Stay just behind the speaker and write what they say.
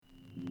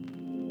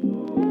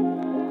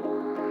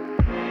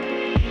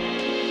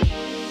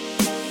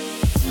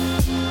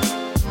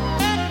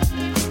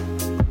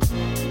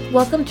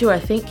Welcome to our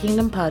Think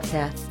Kingdom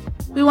podcast.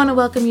 We want to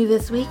welcome you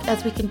this week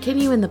as we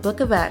continue in the book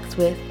of Acts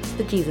with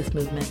the Jesus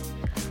Movement.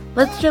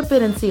 Let's jump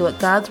in and see what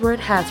God's Word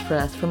has for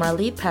us from our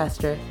lead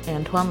pastor,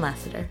 Antoine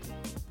Lassiter.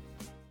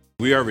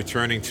 We are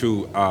returning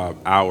to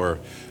our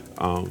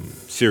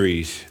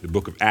series, the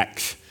book of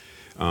Acts.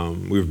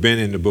 We've been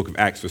in the book of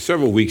Acts for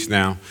several weeks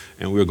now,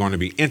 and we're going to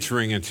be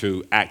entering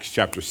into Acts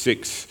chapter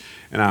 6.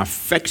 And I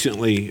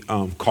affectionately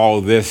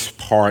call this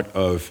part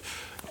of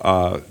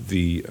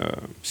the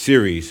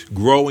series,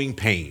 Growing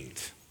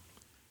Pains.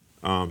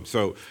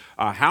 So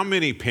how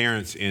many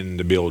parents in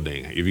the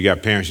building? If you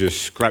got parents,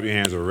 just clap your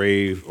hands or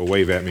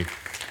wave at me.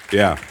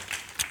 Yeah.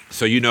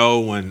 So you know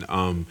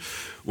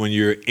when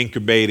you're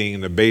incubating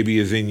and the baby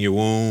is in your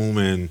womb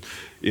and,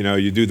 you know,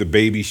 you do the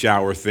baby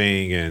shower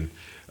thing and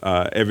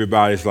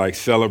everybody's like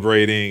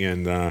celebrating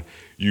and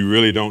you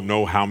really don't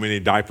know how many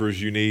diapers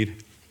you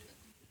need.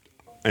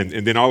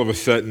 And then all of a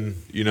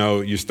sudden, you know,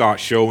 you start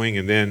showing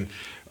and then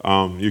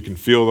you can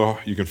feel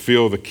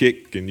the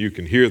kick and you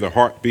can hear the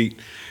heartbeat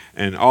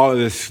and all of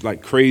this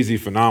like crazy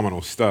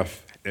phenomenal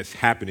stuff that's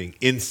happening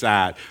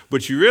inside,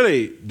 but you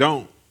really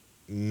don't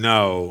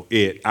know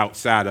it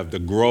outside of the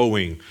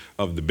growing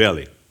of the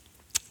belly.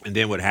 And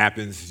then what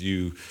happens,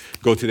 you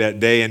go to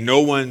that day and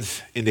no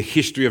one's in the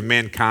history of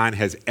mankind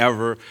has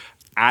ever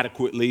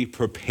adequately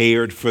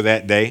prepared for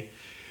that day.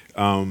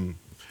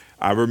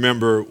 I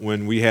remember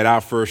when we had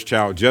our first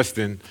child,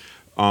 Justin,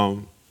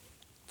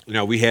 you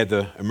know, we had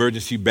the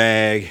emergency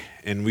bag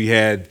and we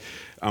had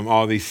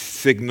all these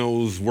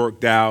signals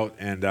worked out.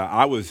 And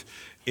I was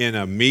in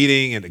a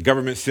meeting at the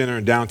government center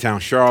in downtown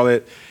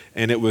Charlotte,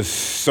 and it was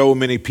so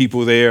many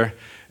people there.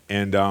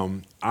 And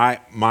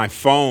my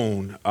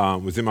phone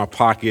was in my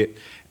pocket,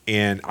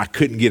 and I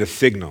couldn't get a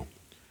signal.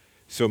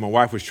 So my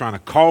wife was trying to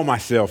call my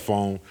cell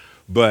phone,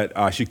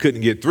 but she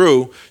couldn't get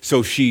through.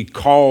 So she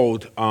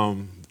called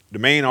the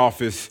main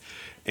office,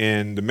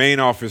 and the main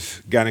office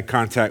got in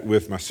contact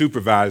with my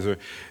supervisor,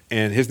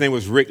 and his name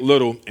was Rick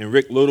Little, and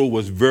Rick Little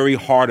was very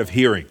hard of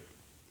hearing.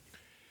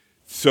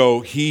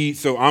 So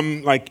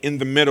I'm like in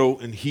the middle,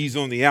 and he's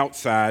on the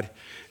outside,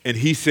 and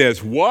he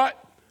says, "What?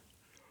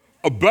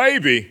 A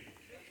baby?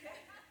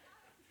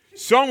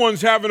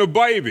 Someone's having a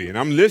baby." And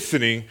I'm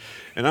listening,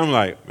 and I'm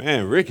like,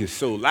 man, Rick is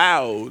so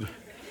loud.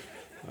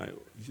 Like,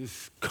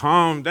 just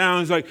calm down.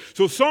 He's like,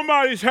 "So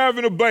somebody's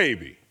having a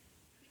baby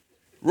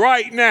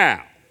right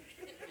now."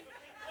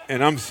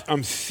 And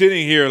I'm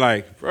sitting here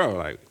like, bro,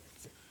 like,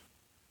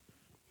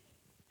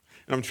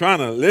 and I'm trying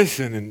to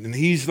listen, and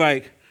he's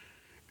like,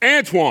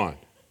 Antoine's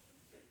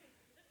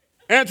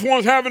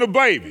having a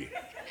baby.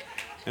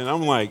 And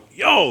I'm like,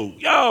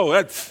 yo,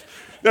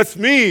 that's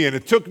me. And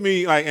it took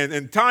me like,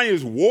 and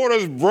Tanya's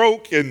waters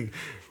broke, and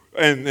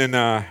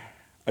I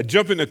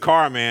jump in the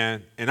car,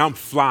 man, and I'm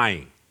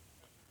flying.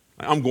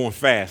 I'm going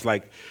fast,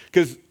 like,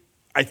 because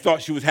I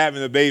thought she was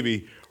having a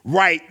baby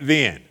right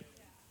then.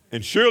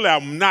 And surely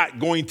I'm not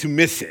going to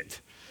miss it.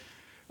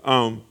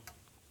 And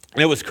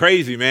it was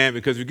crazy, man,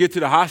 because we get to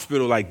the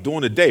hospital like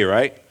during the day,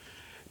 right?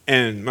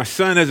 And my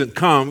son hasn't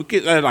come. We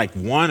get at like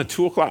 1 or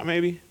 2 o'clock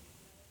maybe.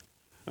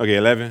 Okay,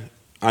 11.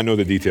 I know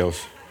the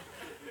details.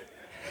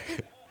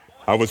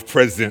 I was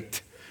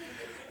present.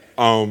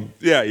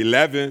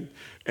 11.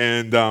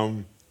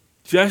 And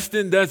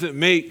Justin doesn't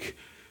make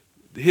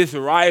his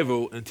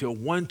arrival until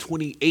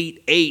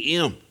 1:28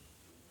 a.m.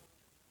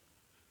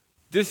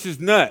 This is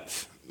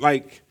nuts.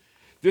 Like,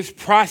 this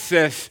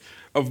process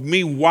of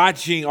me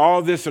watching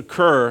all this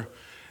occur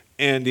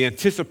and the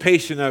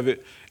anticipation of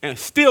it, and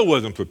still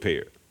wasn't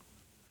prepared.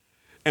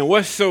 And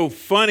what's so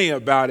funny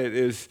about it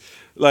is,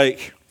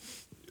 like,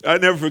 I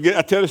never forget,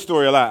 I tell the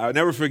story a lot. I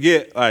never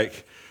forget,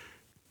 like,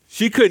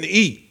 she couldn't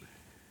eat,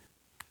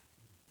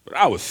 but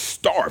I was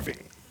starving.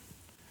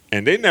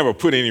 And they never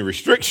put any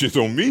restrictions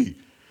on me.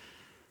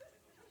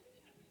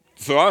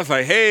 So I was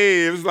like,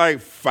 hey, it was like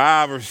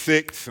 5 or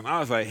 6, and I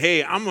was like,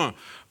 hey, I'm going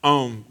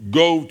to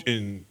go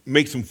and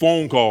make some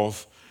phone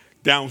calls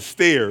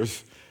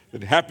downstairs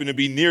that happen to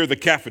be near the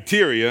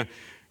cafeteria,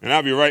 and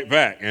I'll be right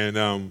back.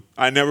 And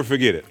I never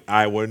forget it.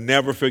 I will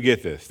never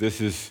forget this.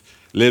 This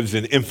lives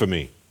in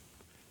infamy.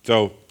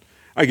 So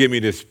I give me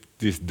this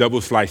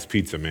double sliced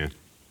pizza, man.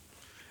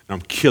 And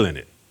I'm killing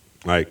it,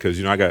 like, because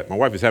you know my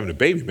wife is having a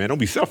baby, man. Don't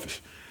be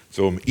selfish.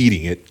 So I'm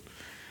eating it,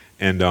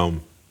 and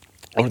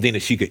only thing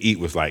that she could eat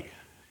was like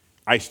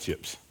ice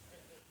chips.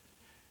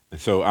 And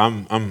so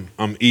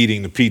I'm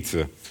eating the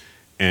pizza,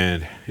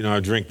 and you know I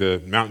drink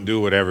the Mountain Dew,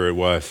 whatever it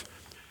was,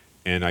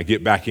 and I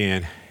get back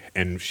in,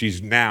 and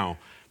she's now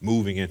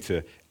moving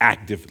into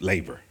active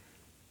labor.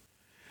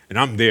 And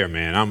I'm there,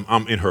 man.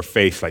 I'm in her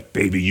face like,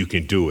 baby, you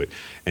can do it.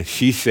 And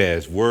she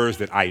says words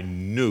that I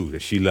knew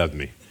that she loved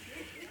me.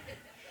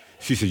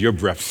 She said, your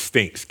breath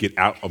stinks. Get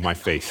out of my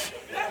face.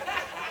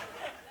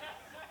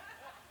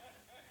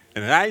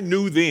 And I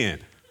knew then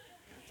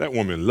that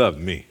woman loved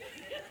me.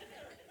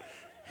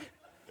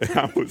 And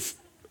I was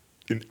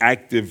an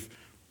active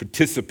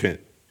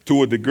participant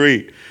to a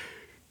degree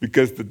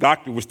because the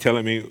doctor was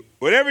telling me,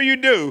 whatever you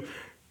do,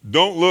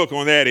 don't look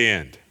on that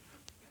end.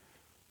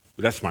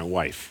 But that's my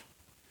wife.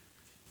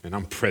 and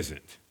I'm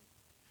present.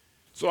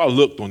 So I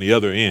looked on the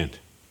other end.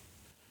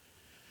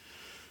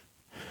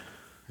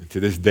 And to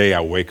this day,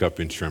 I wake up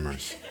in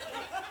tremors.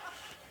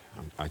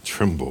 I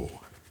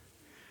tremble.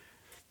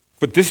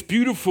 But this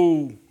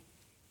beautiful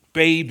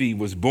baby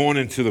was born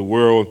into the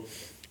world,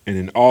 and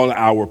in all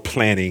our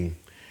planning,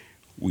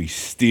 we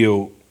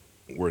still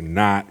were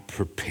not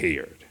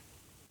prepared.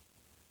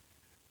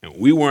 And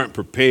we weren't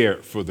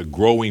prepared for the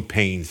growing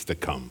pains to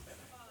come.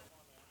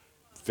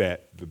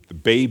 That the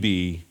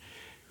baby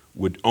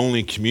would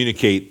only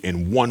communicate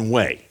in one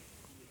way.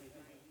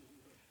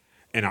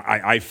 And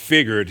I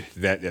figured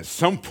that at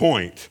some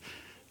point,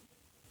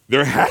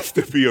 there has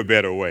to be a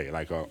better way,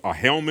 like a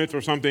helmet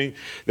or something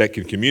that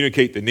can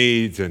communicate the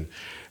needs. And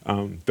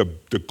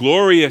the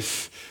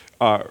glorious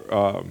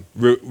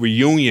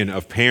reunion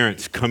of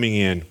parents coming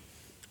in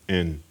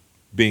and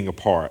being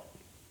apart.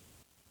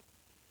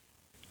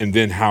 And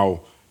then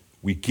how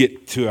we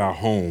get to our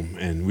home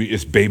and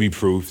it's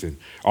baby-proofed and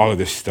all of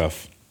this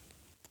stuff.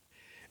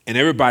 And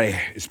everybody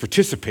is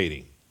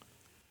participating.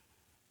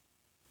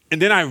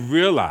 And then I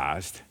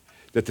realized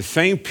that the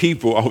same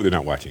people, I hope they're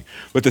not watching,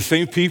 but the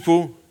same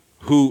people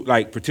who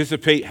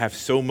participate have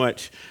so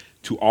much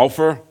to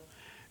offer.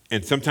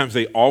 And sometimes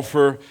they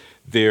offer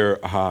their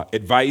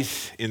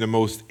advice in the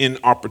most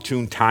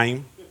inopportune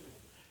time.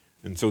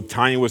 And so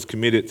Tanya was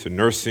committed to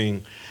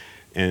nursing,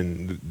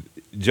 and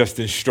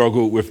Justin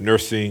struggled with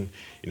nursing.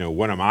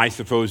 What am I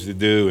supposed to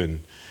do?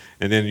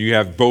 And then you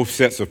have both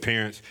sets of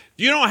parents.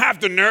 You don't have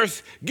to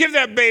nurse. Give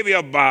that baby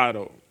a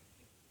bottle.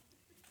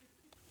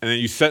 And then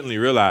you suddenly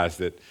realize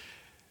that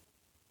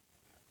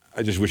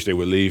I just wish they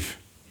would leave.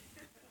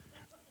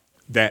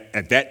 That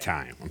at that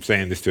time, I'm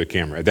saying this to a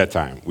camera, at that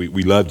time,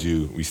 we loved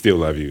you, we still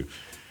love you.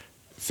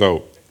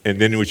 So, and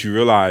then what you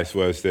realized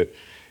was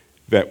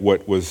that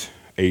what was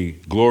a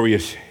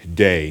glorious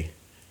day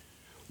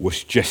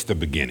was just the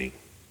beginning.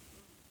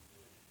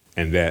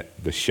 And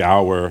that the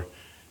shower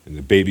and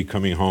the baby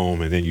coming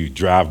home, and then you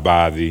drive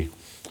by the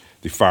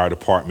fire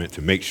department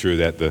to make sure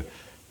that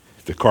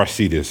the car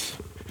seat is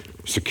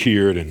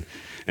secured, and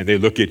they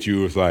look at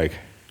you as like,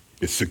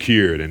 it's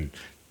secured, and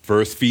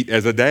first feet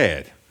as a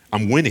dad,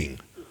 I'm winning.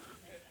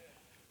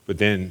 But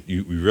then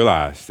we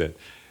realize that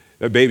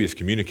baby is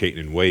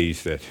communicating in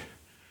ways that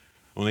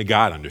only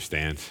God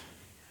understands.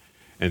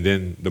 And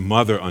then the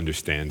mother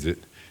understands it,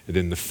 and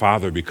then the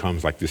father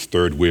becomes like this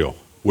third wheel.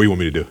 What do you want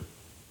me to do?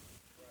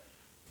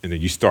 And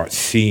then you start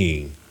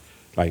seeing,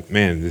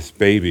 man, this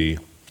baby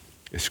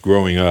is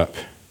growing up.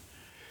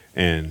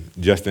 And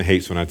Justin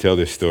hates when I tell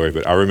this story,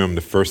 but I remember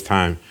the first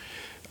time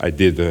I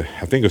did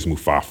I think it was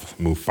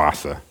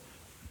Mufasa.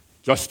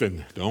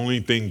 Justin, the only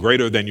thing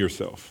greater than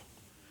yourself.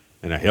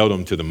 And I held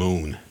him to the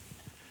moon.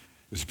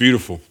 It's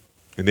beautiful.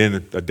 And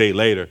then a day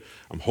later,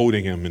 I'm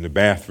holding him in the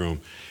bathroom,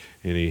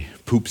 and he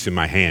poops in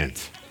my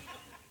hands.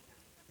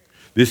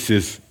 This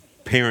is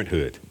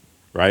parenthood,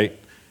 right?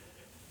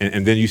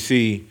 And then you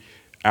see,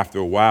 after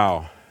a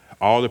while,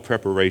 all the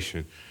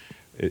preparation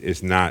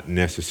is not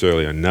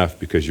necessarily enough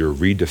because you're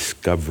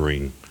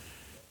rediscovering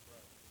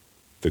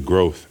the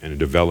growth and the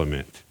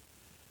development.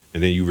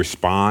 And then you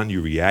respond,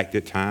 you react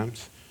at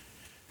times.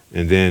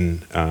 And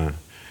then,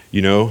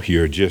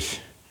 you're just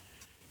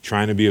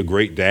trying to be a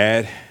great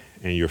dad,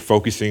 and you're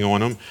focusing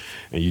on him,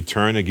 and you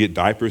turn to get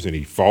diapers, and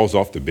he falls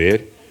off the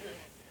bed.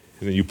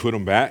 And then you put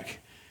him back,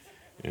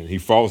 and he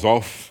falls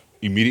off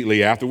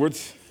immediately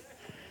afterwards.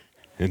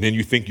 And then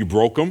you think you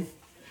broke him.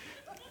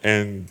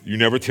 And you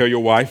never tell your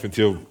wife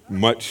until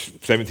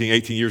 17,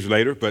 18 years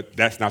later, but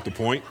that's not the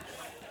point.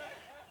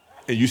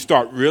 And you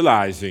start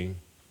realizing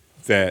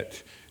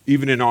that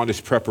even in all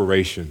this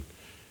preparation,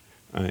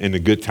 in the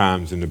good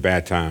times and the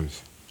bad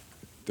times,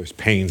 there's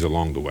pains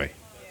along the way.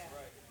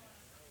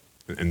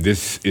 And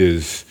this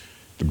is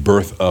the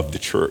birth of the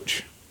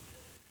church.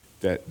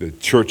 That the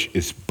church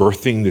is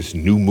birthing this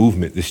new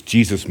movement, this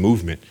Jesus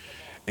movement,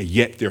 and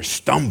yet they're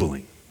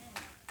stumbling.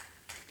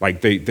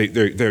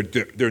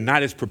 They're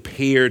not as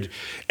prepared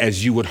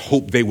as you would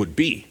hope they would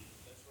be.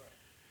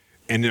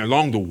 And then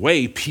along the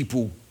way,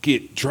 people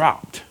get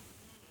dropped.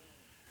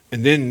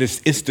 And then this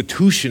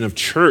institution of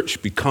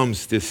church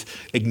becomes this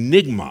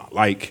enigma.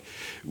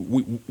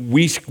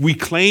 We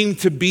claim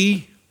to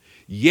be,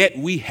 yet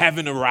we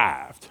haven't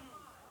arrived.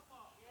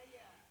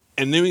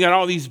 And then we got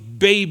all these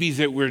babies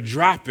that we're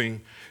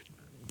dropping.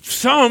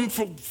 Some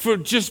for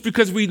just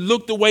because we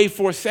looked away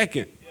for a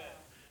second.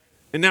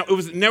 And now it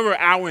was never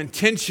our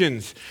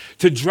intentions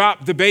to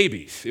drop the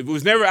babies. It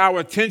was never our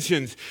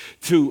intentions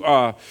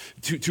to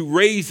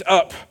raise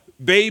up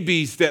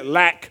babies that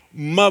lack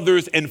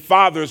mothers and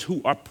fathers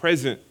who are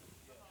present.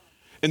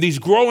 And these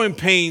growing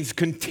pains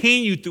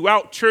continue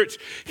throughout church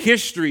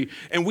history,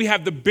 and we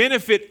have the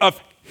benefit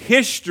of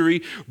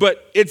history,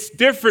 but it's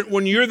different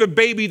when you're the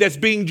baby that's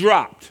being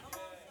dropped.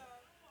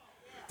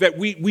 That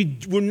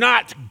we're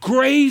not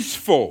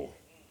graceful.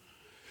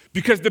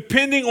 Because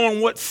depending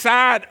on what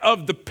side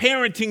of the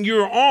parenting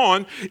you're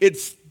on,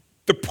 it's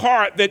the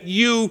part that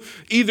you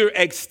either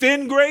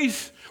extend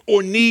grace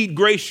or need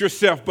grace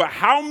yourself. But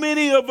how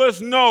many of us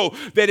know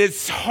that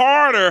it's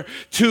harder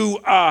to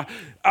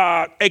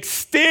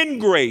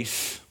extend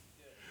grace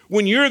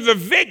when you're the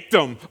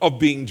victim of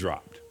being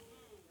dropped.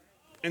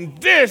 And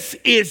this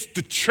is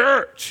the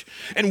church.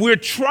 And we're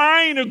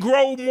trying to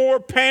grow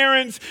more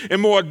parents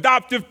and more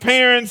adoptive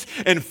parents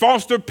and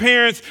foster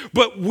parents,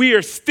 but we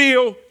are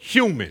still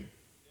human.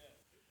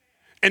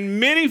 And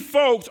many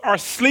folks are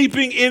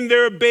sleeping in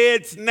their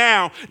beds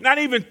now, not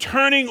even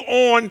turning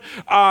on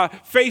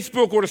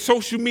Facebook or the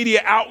social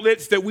media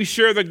outlets that we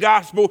share the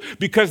gospel,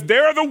 because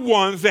they're the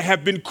ones that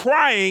have been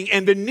crying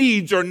and the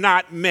needs are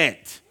not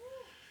met.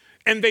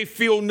 And they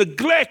feel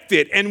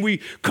neglected. And we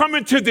come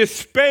into this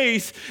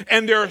space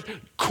and they're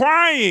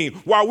crying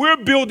while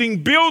we're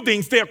building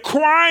buildings. They're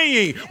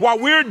crying while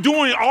we're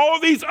doing all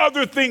these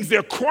other things.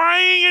 They're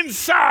crying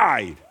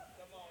inside.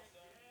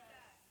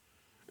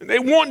 And they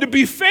want to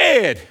be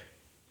fed.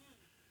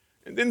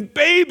 And then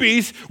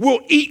babies will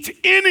eat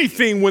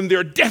anything when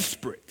they're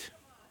desperate.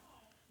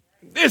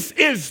 This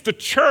is the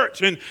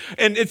church. And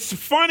it's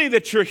funny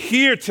that you're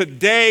here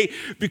today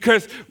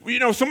because,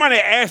 somebody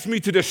asked me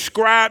to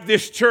describe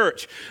this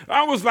church.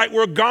 I was like,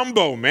 we're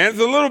gumbo, man. It's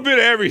a little bit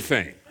of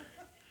everything.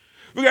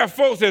 We got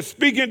folks that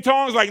speak in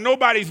tongues like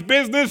nobody's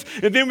business.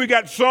 And then we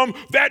got some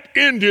that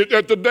ended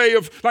at the day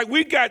of,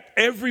 we got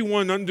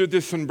everyone under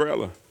this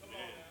umbrella.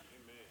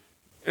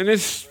 And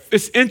it's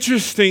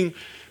interesting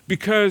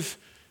because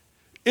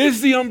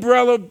is the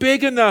umbrella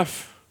big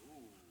enough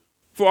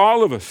for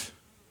all of us?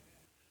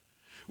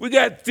 We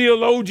got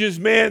theologians,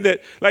 man,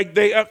 that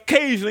they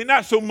occasionally,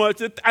 not so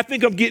much, I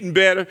think I'm getting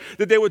better,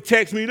 that they would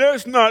text me,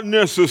 that's not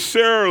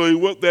necessarily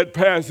what that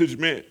passage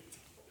meant.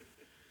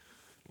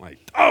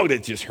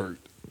 That just hurt.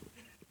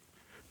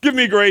 Give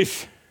me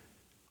grace.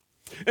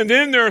 And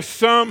then there are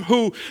some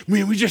who,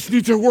 we just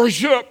need to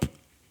worship.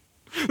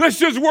 Let's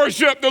just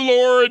worship the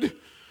Lord.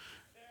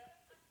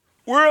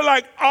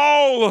 We're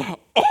all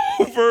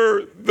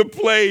over the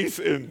place.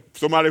 And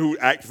somebody who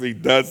actually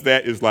does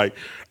that is I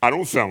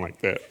don't sound like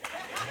that.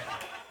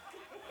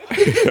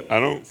 I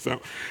don't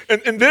sound.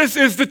 And this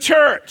is the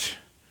church.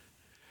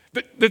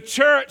 The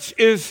church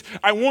is,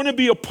 I want to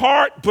be a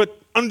part,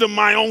 but under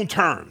my own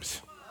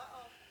terms.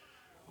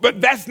 But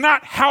that's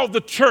not how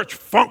the church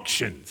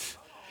functions.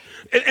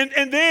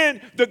 And then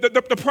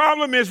the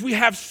problem is we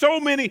have so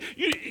many,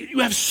 you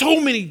have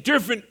so many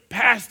different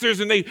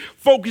pastors and they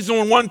focus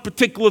on one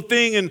particular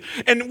thing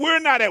and we're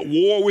not at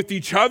war with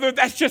each other.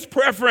 That's just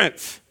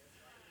preference.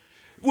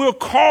 We're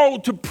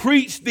called to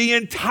preach the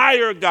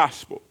entire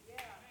gospel.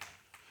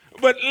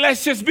 But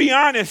let's just be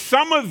honest,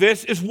 some of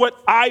this is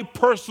what I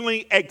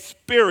personally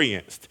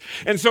experienced.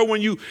 And so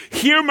when you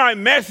hear my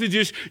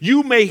messages,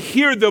 you may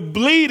hear the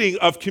bleeding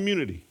of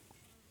community.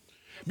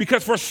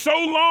 Because for so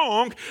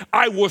long,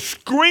 I was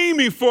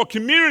screaming for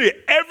community.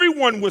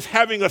 Everyone was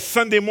having a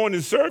Sunday morning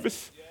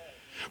service,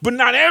 but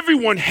not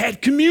everyone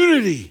had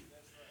community.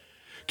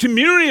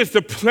 Community is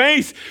the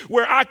place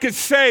where I could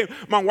say,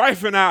 my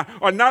wife and I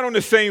are not on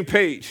the same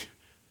page.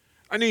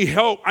 I need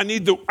help. I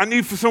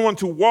need for someone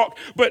to walk.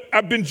 But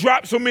I've been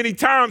dropped so many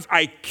times,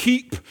 I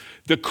keep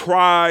the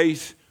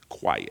cries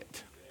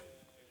quiet.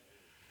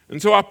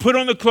 And so I put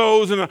on the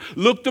clothes and I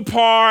look the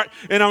part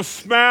and I'm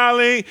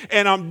smiling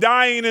and I'm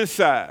dying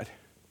inside.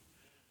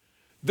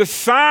 The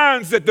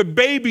signs that the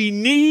baby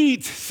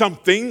needs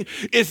something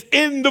is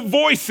in the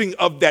voicing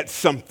of that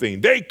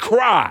something. They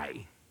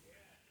cry.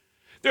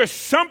 There's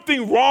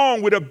something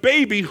wrong with a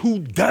baby who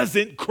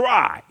doesn't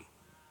cry.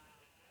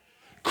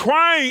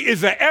 Crying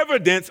is the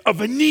evidence of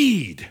a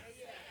need.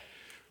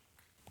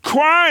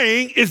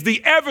 Crying is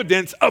the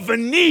evidence of a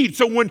need.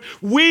 So when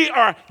we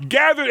are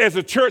gathered as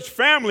a church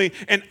family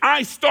and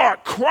I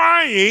start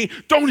crying,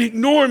 don't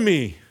ignore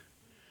me.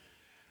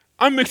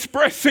 I'm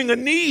expressing a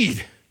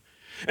need.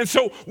 And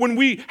so when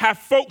we have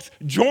folks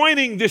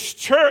joining this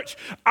church,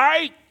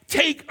 I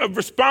take a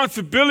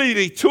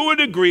responsibility to a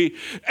degree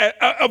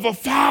of a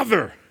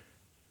father.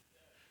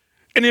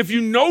 And if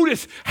you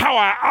notice how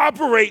I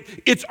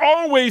operate, it's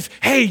always,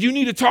 hey, you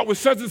need to talk with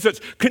such and such,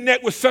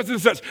 connect with such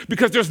and such,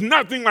 because there's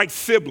nothing like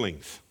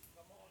siblings.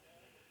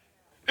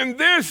 And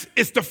this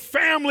is the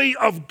family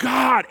of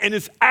God, and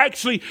it's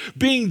actually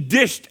being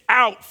dished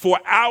out for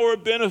our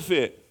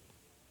benefit.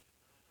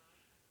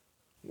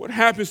 What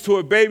happens to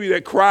a baby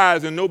that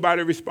cries and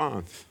nobody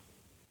responds?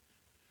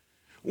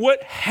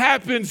 What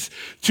happens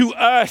to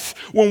us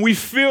when we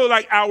feel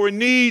like our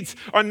needs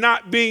are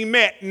not being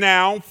met?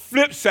 Now,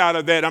 flip side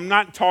of that, I'm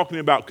not talking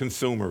about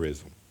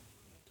consumerism,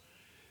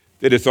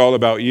 that it's all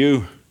about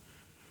you,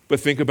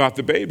 but think about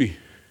the baby.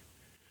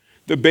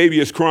 The baby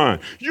is crying.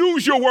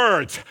 Use your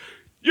words.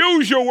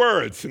 Use your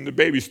words. And the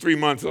baby's 3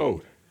 months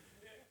old.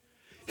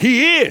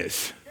 He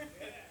is.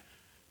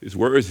 His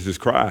words is his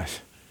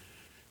cries.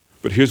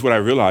 But here's what I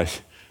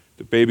realized.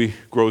 The baby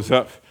grows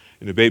up.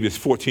 And the baby is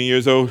 14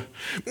 years old.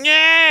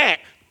 Yeah,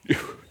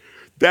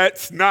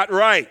 that's not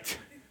right.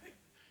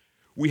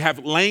 We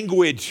have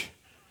language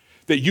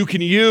that you can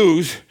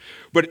use,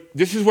 but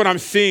this is what I'm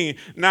seeing.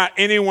 Not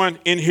anyone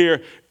in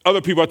here, other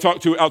people I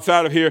talk to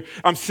outside of here.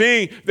 I'm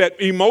seeing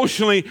that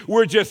emotionally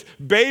we're just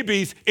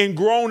babies in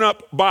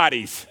grown-up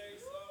bodies.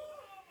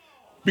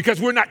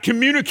 because we're not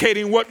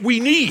communicating what we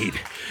need.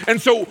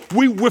 And so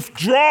we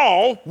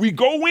withdraw, we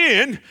go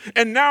in,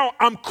 and now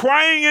I'm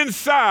crying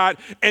inside,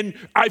 and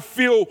I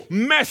feel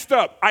messed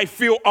up. I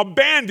feel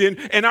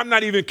abandoned, and I'm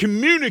not even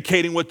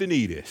communicating what the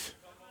need is.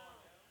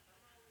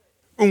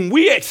 And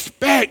we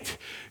expect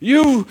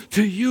you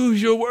to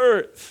use your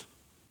words.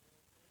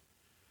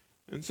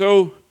 And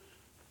so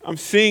I'm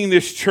seeing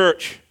this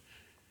church,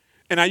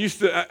 and I used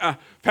to,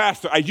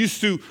 Pastor, I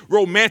used to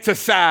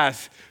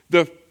romanticize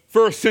the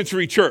first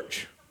century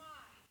church.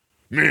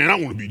 Man, I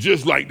want to be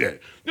just like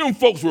that. Them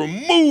folks were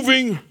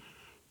moving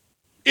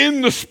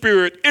in the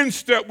Spirit, in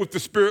step with the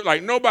Spirit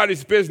like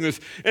nobody's business.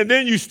 And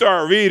then you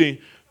start reading,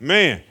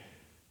 man,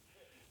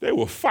 they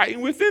were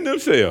fighting within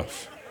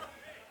themselves.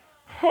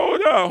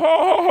 Hold up,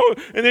 hold.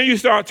 And then you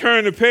start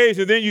turning the page,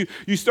 and then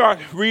you start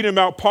reading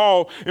about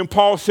Paul, and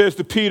Paul says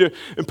to Peter,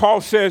 and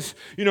Paul says,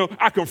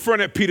 I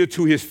confronted Peter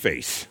to his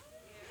face.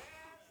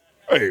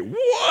 Hey,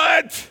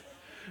 what?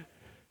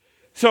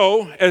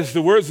 So, as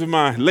the words of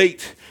my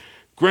late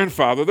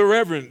grandfather, the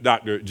Reverend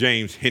Dr.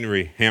 James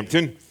Henry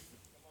Hampton,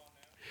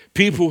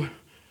 people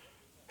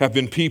have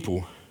been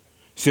people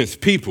since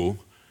people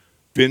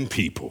been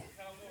people.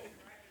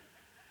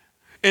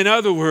 In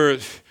other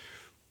words,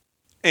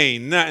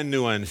 ain't nothing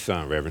new under the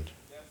sun, Reverend.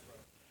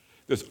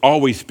 There's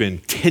always been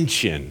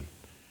tension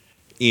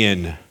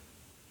in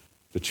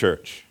the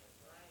church,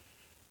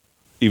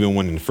 even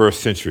when in the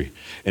first century,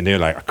 and they're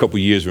like a couple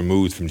years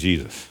removed from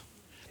Jesus.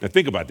 Now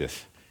think about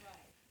this.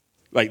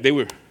 Like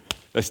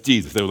that's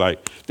Jesus. They were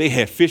like, they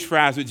had fish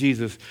fries with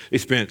Jesus. They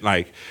spent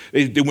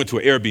they went to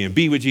an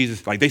Airbnb with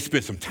Jesus. Like they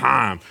spent some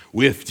time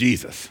with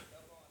Jesus.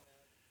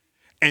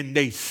 And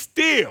they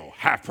still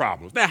have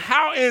problems. Now,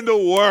 how in the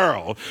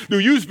world do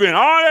you spend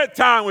all that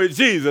time with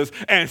Jesus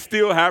and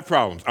still have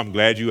problems? I'm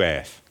glad you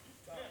asked.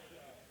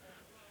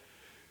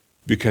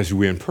 Because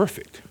we're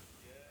imperfect.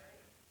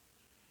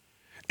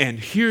 And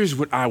here's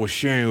what I was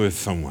sharing with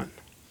someone.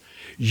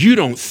 You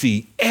don't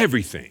see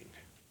everything.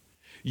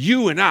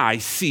 You and I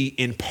see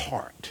in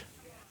part.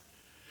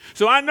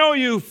 So I know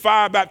you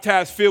fire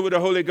baptized, filled with the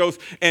Holy Ghost,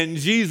 and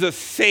Jesus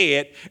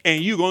said,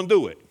 and you're going to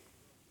do it.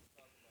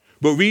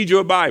 But read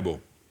your Bible.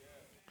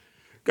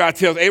 God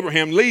tells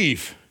Abraham,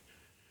 leave.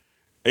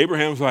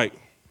 Abraham's like,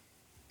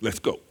 let's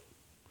go.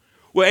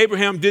 Well,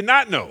 Abraham did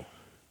not know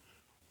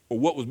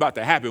what was about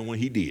to happen when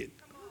he did.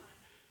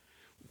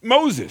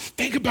 Moses,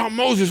 think about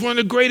Moses, one of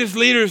the greatest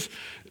leaders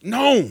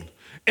known.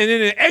 And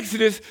then in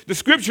Exodus, the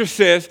scripture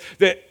says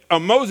that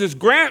Moses'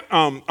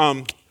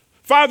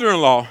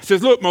 father-in-law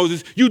says, look,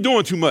 Moses, you're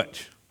doing too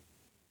much.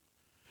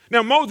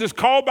 Now, Moses,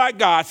 called by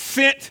God,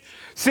 sent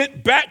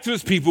back to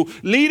his people,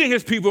 leading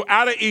his people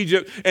out of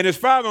Egypt. And his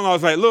father-in-law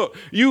was like, look,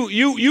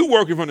 you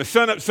working from the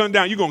sun up,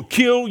 sundown. You're going to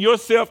kill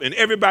yourself and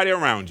everybody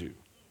around you.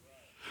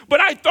 But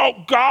I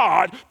thought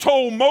God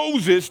told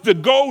Moses to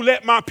go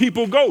let my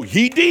people go.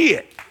 He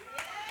did.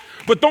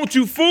 But don't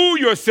you fool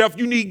yourself.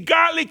 You need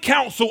godly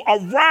counsel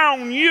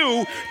around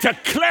you to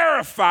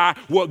clarify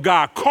what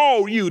God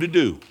called you to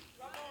do.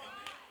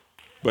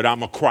 But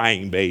I'm a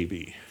crying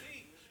baby.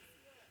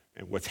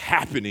 And what's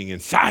happening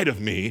inside of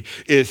me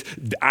is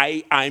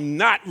I'm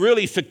not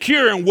really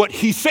secure in what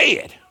he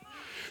said.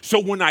 So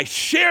when I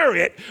share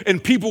it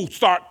and people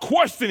start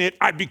questioning it,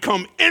 I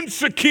become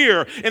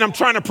insecure and I'm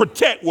trying to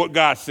protect what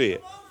God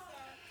said.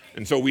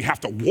 And so we have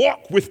to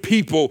walk with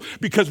people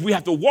because we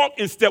have to walk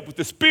in step with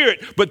the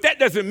Spirit. But that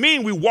doesn't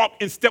mean we walk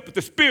in step with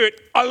the Spirit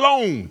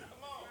alone.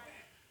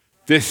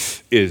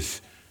 This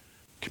is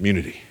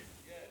community.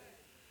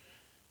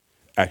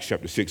 Acts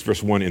chapter 6,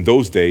 verse 1, in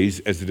those days,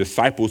 as the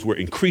disciples were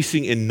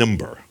increasing in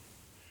number,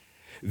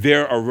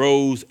 there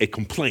arose a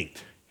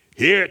complaint.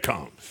 Here it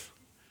comes.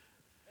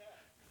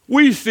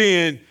 We've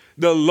seen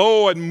the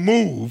Lord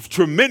move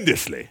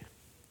tremendously.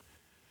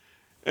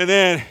 And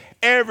then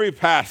every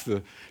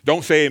pastor,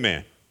 don't say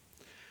amen.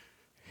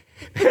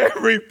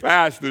 Every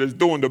pastor is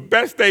doing the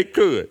best they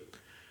could,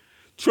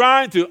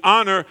 trying to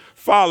honor,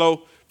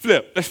 follow,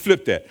 flip. Let's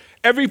flip that.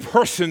 Every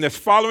person that's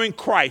following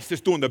Christ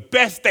is doing the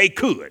best they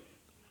could.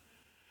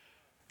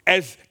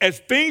 As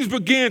things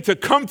began to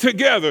come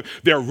together,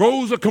 there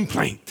rose a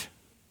complaint.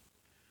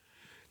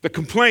 The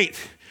complaint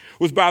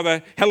was by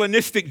the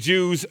Hellenistic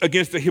Jews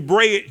against the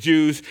Hebraic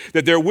Jews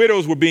that their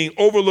widows were being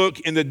overlooked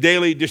in the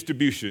daily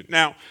distribution.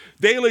 Now,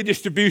 daily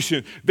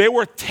distribution, they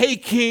were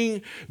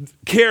taking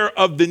care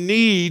of the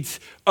needs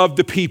of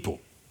the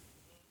people.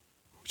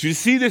 So you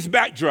see this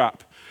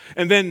backdrop,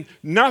 and then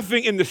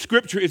nothing in the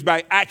scripture is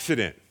by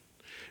accident.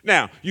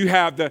 Now, you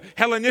have the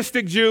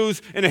Hellenistic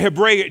Jews and the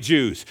Hebraic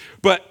Jews,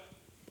 but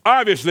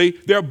obviously,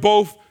 they're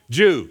both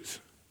Jews.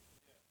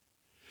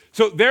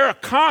 So there's a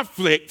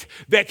conflict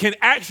that can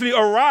actually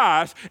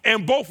arise,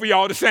 and both of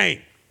y'all the same.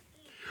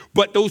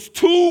 But those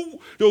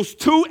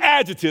two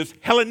adjectives,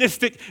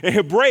 Hellenistic and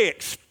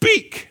Hebraic,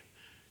 speak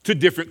to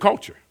different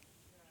culture.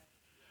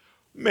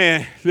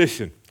 Man,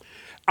 listen,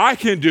 I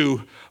can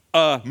do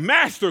a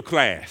master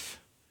class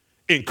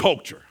in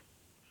culture.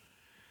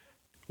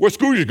 What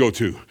school did you go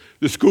to?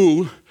 The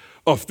School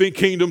of Think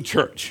Kingdom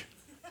Church.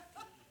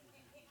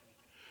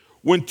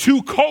 when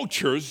two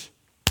cultures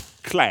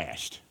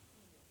clashed.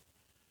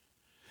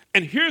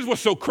 And here's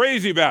what's so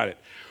crazy about it.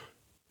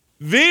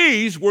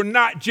 These were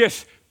not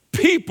just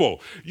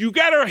people. You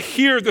got to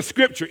hear the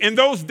scripture. In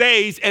those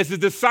days, as the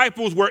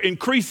disciples were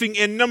increasing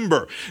in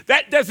number,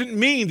 that doesn't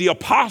mean the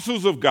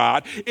apostles of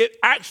God. It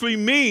actually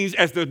means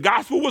as the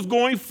gospel was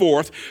going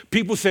forth,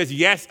 people says,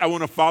 yes, I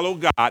want to follow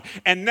God.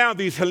 And now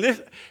these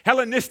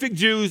Hellenistic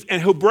Jews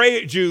and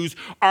Hebraic Jews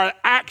are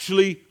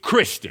actually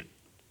Christian.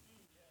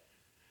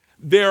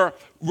 There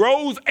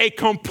rose a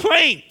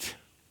complaint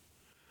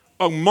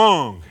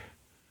among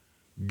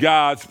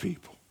God's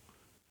people.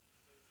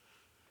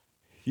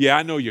 Yeah,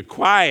 I know you're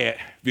quiet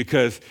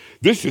because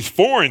this is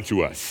foreign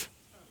to us.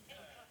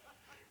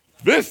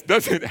 This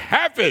doesn't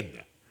happen.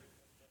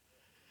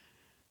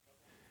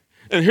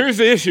 And here's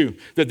the issue,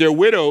 that their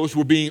widows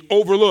were being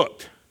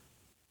overlooked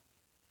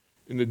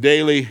in the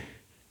daily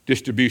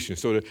distribution.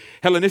 So the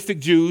Hellenistic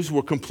Jews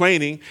were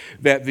complaining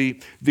that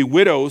the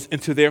widows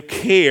into their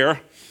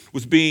care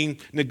was being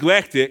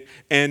neglected,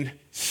 and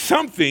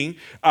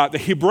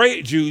the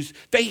Hebraic Jews,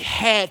 they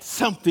had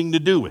something to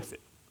do with it.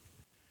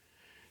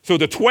 So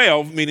the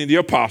 12, meaning the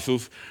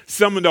apostles,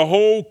 summoned the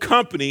whole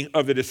company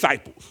of the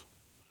disciples.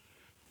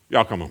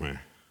 Y'all come on, man.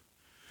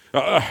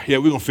 Yeah,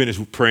 we're going to finish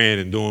praying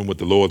and doing what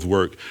the Lord's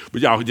work,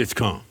 but y'all just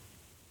come.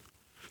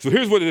 So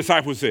here's what the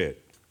disciples said.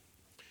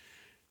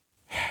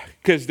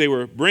 Because they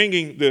were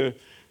bringing the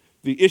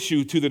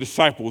issue to the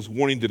disciples,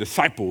 wanting the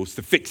disciples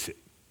to fix it.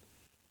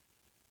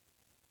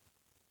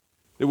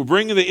 They were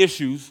bringing the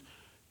issues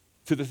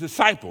to the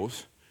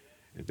disciples,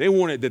 and they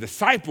wanted the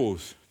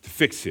disciples to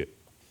fix it.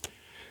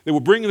 They were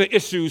bringing the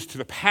issues to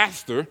the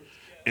pastor,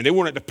 and they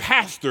wanted the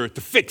pastor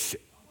to fix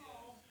it.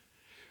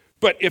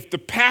 But if the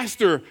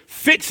pastor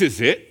fixes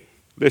it,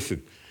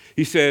 listen,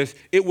 he says,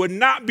 it would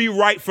not be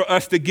right for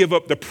us to give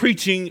up the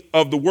preaching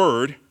of the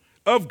word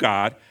of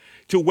God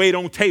to wait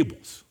on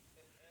tables.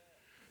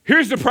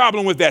 Here's the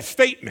problem with that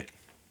statement.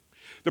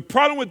 The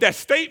problem with that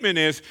statement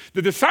is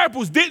the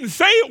disciples didn't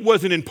say it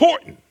wasn't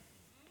important,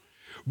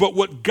 but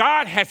what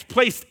God has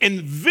placed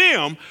in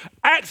them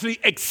actually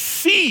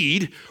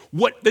exceed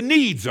what the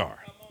needs are.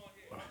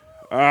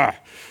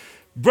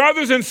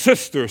 Brothers and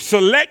sisters,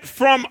 select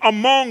from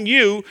among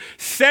you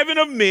 7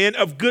 of men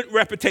of good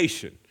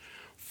reputation,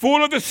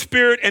 full of the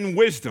Spirit and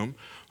wisdom,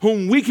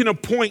 whom we can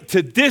appoint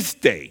to this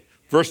day.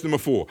 Verse number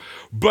 4.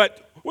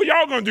 But what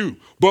y'all gonna do?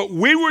 But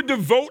we will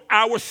devote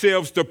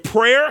ourselves to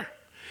prayer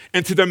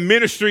and to the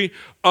ministry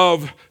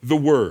of the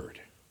word.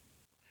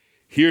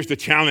 Here's the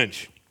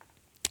challenge.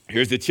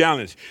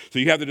 So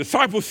you have the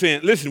disciples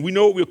saying, listen, we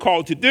know what we're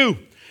called to do.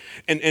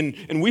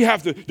 And we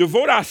have to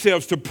devote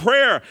ourselves to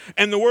prayer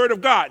and the word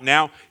of God.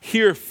 Now,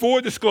 here, for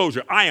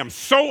disclosure, I am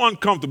so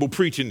uncomfortable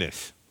preaching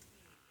this.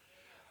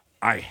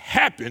 I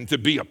happen to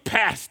be a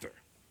pastor.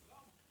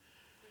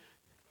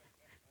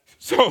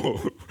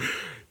 So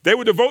they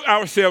would devote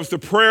ourselves to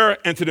prayer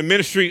and to the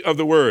ministry of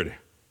the word.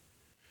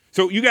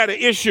 So you got an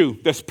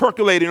issue that's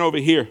percolating over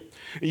here,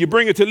 and you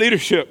bring it to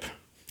leadership.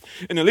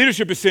 And the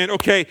leadership is saying,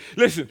 okay,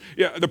 listen,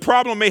 the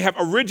problem may have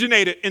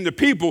originated in the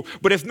people,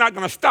 but it's not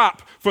going to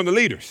stop from the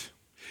leaders.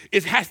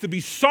 It has to be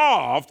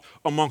solved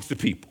amongst the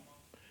people.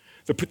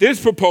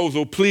 This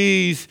proposal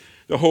pleased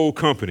the whole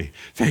company.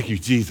 Thank you,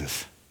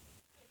 Jesus.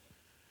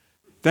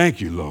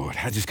 Thank you, Lord.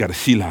 I just got a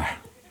Selah.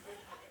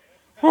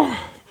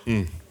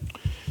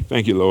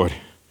 Thank you, Lord.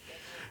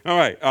 All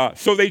right,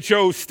 so they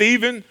chose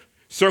Stephen.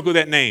 Circle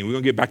that name. We're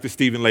going to get back to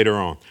Stephen later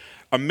on.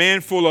 A man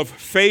full of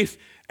faith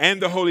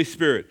and the Holy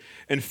Spirit.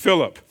 And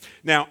Philip.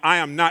 Now, I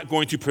am not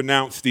going to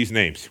pronounce these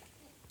names.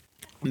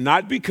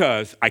 Not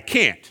because I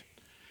can't.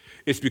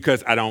 It's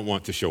because I don't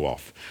want to show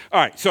off.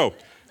 All right, so,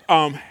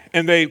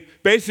 and they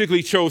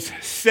basically chose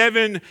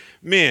 7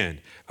 men.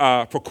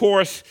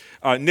 Prochorus,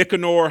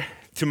 Nicanor,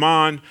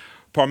 Timon,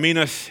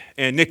 Parmenas,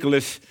 and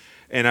Nicholas,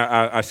 and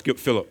I skipped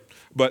Philip.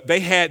 But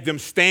they had them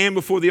stand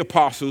before the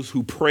apostles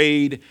who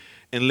prayed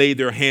and laid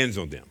their hands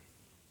on them.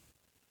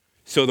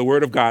 So the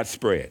word of God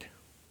spread.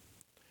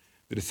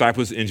 The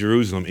disciples in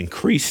Jerusalem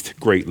increased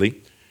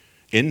greatly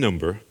in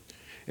number,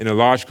 and a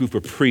large group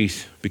of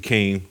priests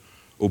became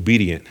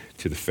obedient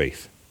to the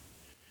faith.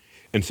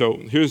 And so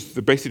here's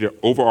basically the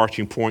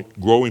overarching point,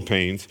 growing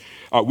pains.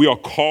 We are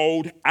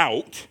called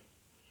out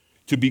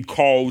to be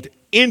called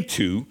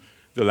into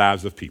the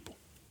lives of people.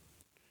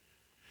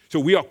 So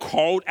we are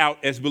called out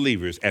as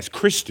believers, as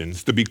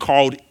Christians, to be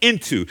called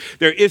into.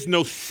 There is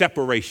no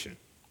separation.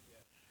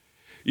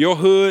 Your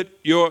hood,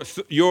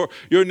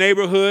 your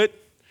neighborhood,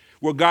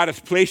 where God has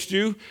placed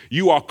you,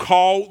 you are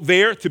called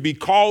there to be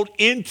called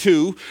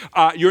into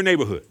your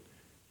neighborhood.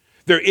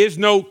 There is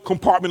no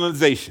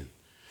compartmentalization.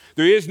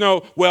 There is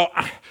no, well,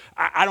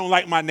 I don't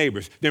like my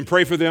neighbors. Then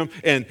pray for them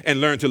and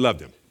learn to love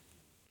them.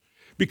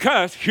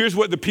 Because here's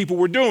what the people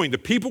were doing. The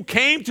people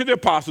came to the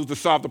apostles to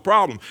solve the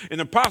problem. And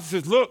the apostles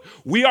says, look,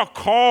 we are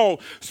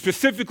called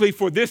specifically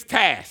for this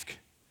task.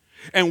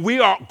 And we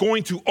are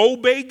going to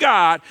obey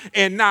God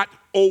and not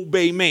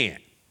obey man.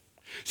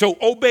 So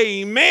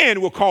obeying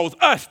man will cause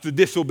us to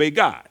disobey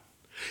God.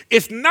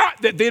 It's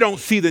not that they don't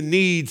see the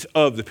needs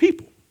of the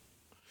people.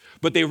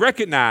 but they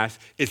recognize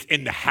it's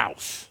in the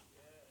house.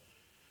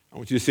 I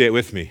want you to say it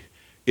with me.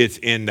 It's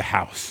in the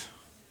house.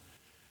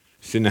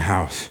 It's in the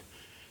house.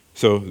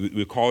 So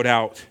we're called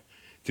out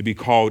to be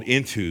called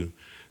into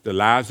the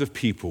lives of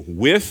people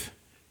with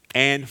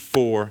and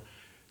for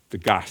the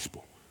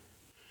gospel.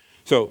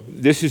 So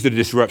this is the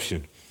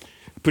disruption.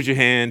 Put your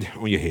hand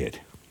on your head.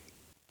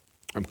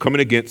 I'm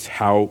coming against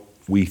how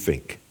we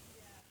think.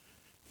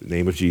 In the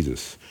name of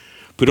Jesus.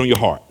 Put it on your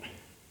heart.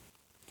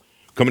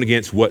 Coming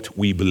against what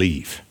we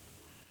believe.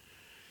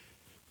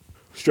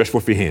 Stretch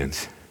forth your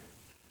hands.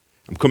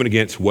 I'm coming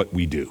against what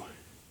we do.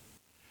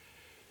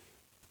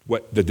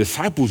 What the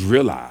disciples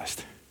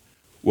realized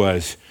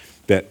was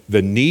that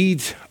the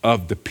needs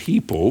of the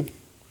people,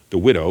 the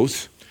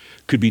widows,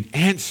 could be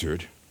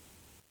answered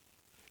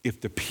if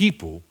the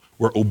people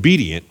were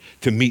obedient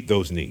to meet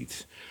those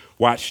needs.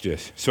 Watch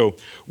this. So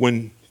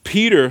when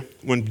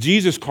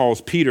Jesus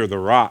calls Peter the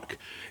rock,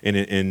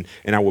 and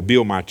I will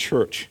build my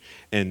church,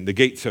 and the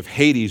gates of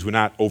Hades will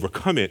not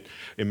overcome it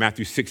in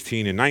Matthew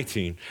 16 and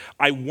 19,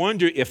 I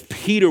wonder if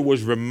Peter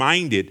was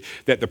reminded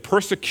that the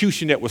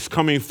persecution that was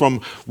coming from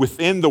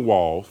within the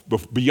wall,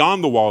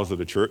 beyond the walls of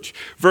the church,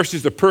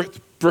 versus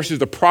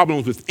the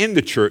problems within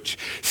the church,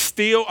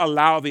 still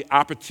allow the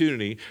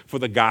opportunity for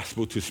the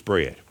gospel to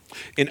spread.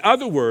 In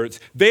other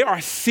words, they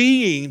are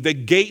seeing the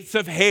gates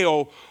of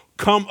hell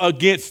come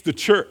against the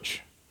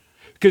church,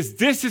 because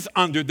this is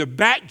under the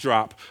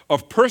backdrop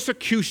of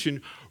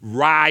persecution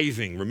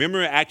rising.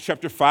 Remember in Acts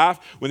chapter 5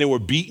 when they were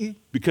beaten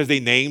because they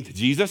named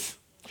Jesus?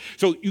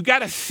 So you got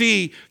to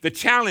see the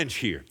challenge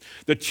here.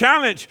 The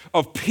challenge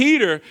of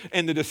Peter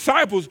and the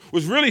disciples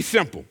was really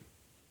simple.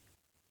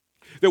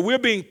 That we're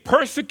being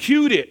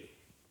persecuted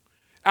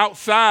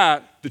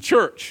outside the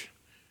church,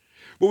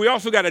 but we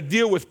also got to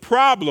deal with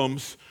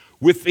problems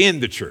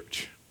within the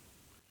church.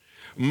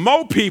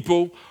 More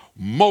people,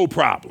 more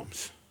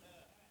problems.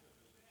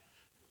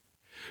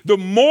 The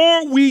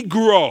more we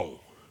grow,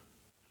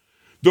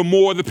 the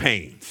more the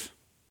pains.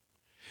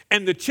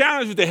 And the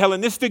challenge with the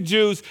Hellenistic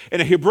Jews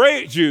and the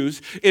Hebraic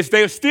Jews is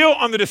they're still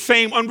under the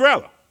same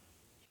umbrella.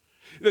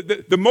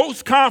 The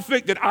most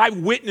conflict that I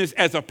witnessed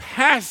as a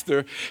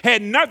pastor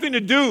had nothing to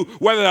do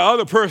whether the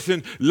other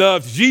person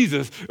loves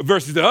Jesus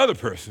versus the other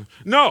person.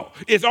 No,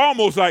 it's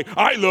almost like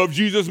I love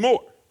Jesus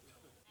more.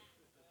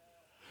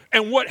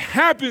 And what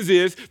happens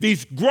is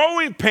these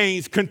growing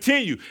pains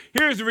continue.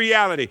 Here's the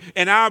reality,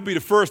 and I'll be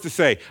the first to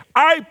say,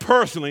 I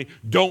personally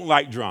don't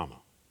like drama.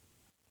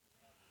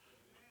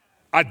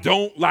 I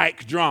don't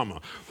like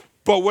drama.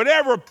 But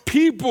wherever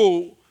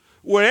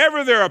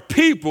there are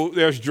people,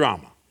 there's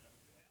drama.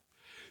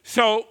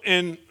 So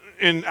in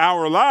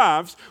our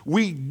lives,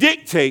 we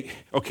dictate,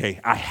 okay,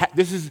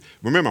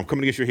 remember, I'm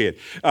coming against your head.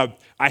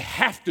 I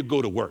have to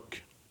go to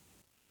work.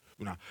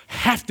 I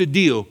have to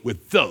deal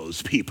with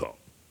those people.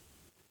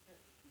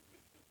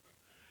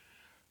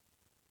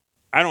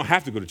 I don't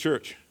have to go to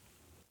church.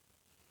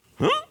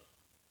 Huh?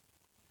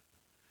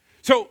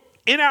 So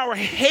in our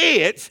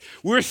heads,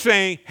 we're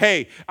saying,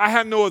 hey, I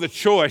have no other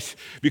choice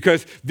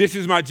because this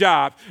is my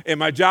job, and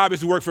my job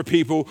is to work for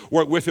people,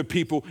 work with the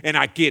people, and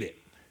I get it.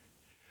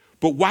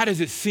 But why does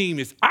it seem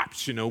it's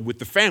optional with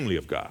the family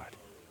of God?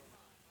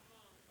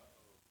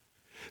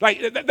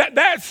 Like,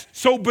 that's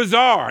so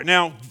bizarre.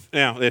 Now,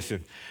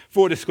 listen,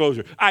 full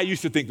disclosure, I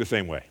used to think the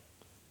same way.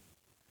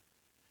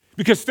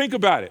 Because think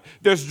about it.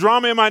 There's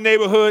drama in my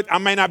neighborhood. I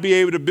may not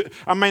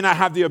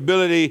have the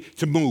ability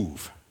to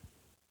move.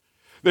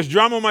 There's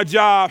drama on my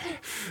job.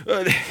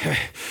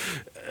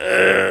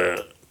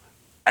 I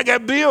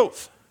got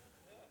bills.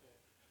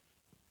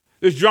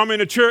 There's drama in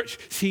the church.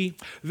 See,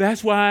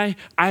 that's why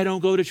I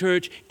don't go to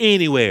church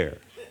anywhere.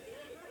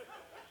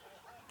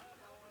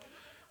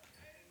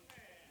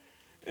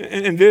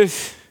 And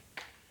this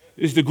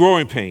is the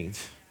growing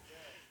pains,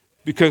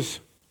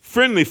 because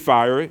friendly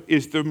fire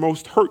is the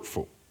most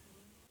hurtful.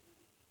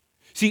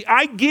 See,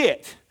 I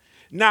get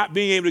not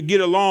being able to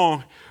get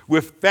along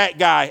with that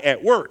guy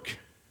at work.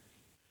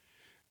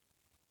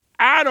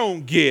 I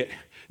don't get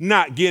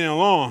not getting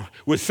along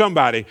with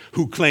somebody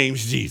who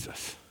claims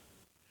Jesus.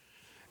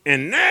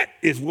 And that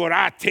is what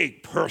I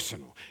take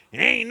personal.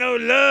 Ain't no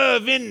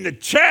love in the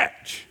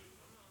church.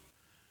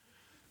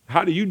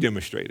 How do you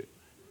demonstrate it?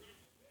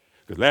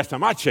 Because last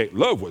time I checked,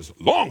 love was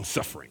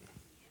long-suffering.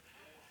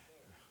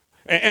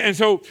 And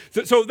so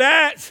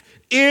that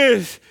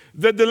is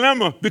the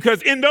dilemma,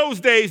 because in those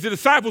days, the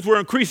disciples were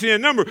increasing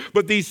in number,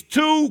 but these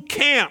two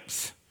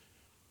camps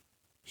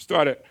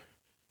started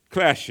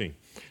clashing.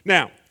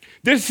 Now,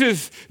 this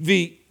is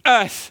the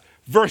us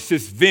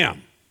versus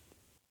them.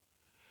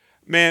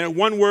 Man,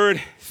 one word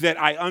that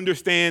I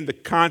understand the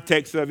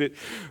context of it,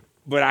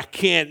 but I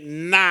can't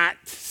not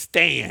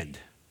stand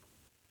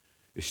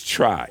is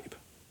tribe.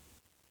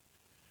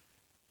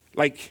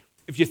 Like,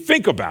 if you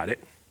think about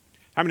it,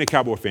 how many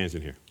Cowboy fans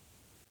in here?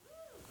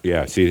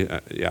 Yeah, see,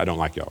 I don't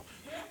like y'all.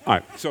 All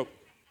right, so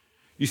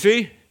you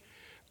see?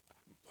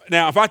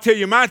 Now, if I tell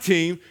you my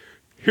team,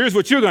 here's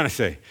what you're going to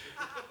say.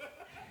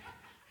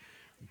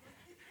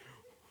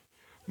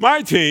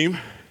 My team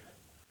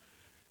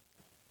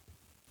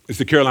It's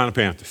the Carolina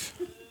Panthers.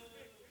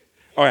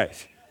 All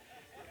right.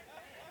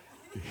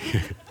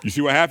 You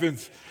see what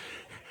happens?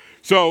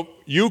 So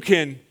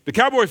the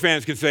Cowboy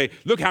fans can say,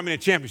 look how many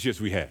championships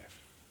we have.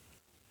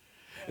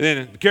 And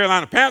then the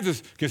Carolina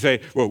Panthers can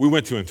say, well, we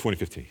went to in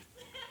 2015.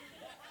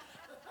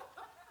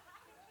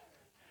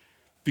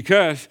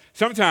 Because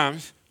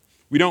sometimes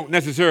we don't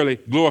necessarily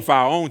glorify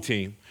our own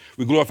team.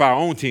 We glorify our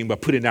own team by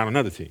putting down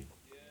another team.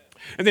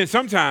 And then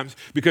sometimes,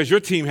 because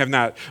your team have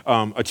not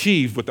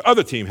achieved what the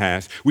other team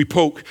has, we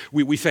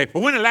say,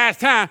 well, when the last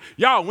time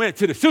y'all went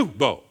to the Super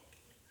Bowl?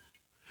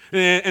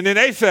 And then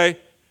they say,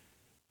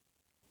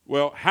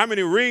 well, how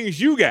many rings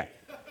you got?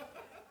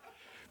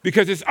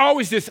 Because it's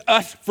always this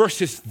us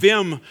versus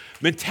them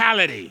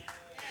mentality.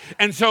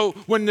 And so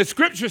when the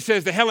scripture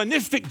says the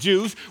Hellenistic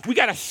Jews, we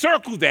got to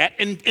circle that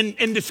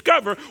and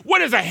discover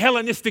what is a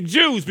Hellenistic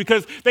Jews,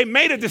 because they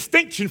made a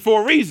distinction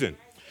for a reason.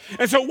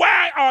 And so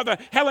why are the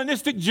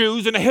Hellenistic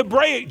Jews and the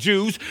Hebraic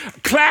Jews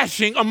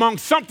clashing among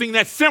something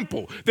that's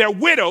simple? Their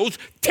widows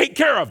take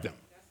care of them.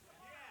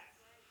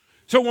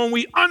 So when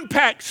we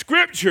unpack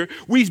scripture,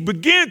 we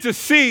begin to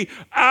see,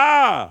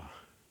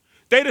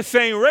 they the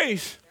same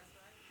race,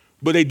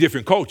 but they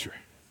different culture.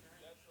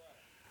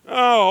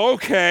 Oh,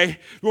 okay.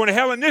 When the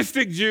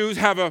Hellenistic Jews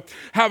have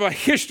a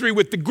history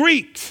with the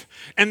Greeks,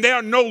 and they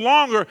are no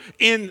longer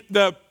in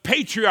the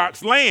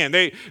patriarch's land.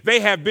 They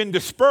have been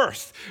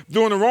dispersed.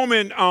 During the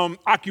Roman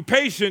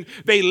occupation,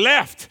 they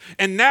left,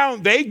 and now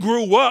they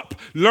grew up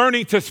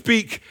learning to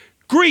speak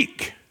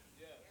Greek.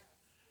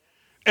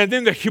 And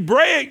then the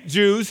Hebraic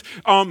Jews,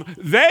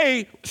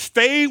 they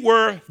stayed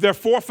where their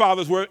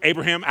forefathers were,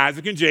 Abraham,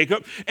 Isaac, and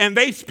Jacob, and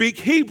they speak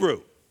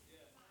Hebrew.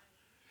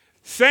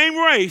 Same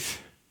race,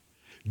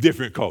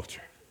 different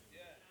culture.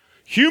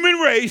 Human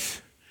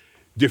race,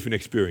 different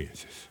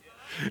experiences.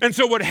 And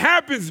so what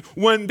happens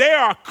when they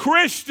are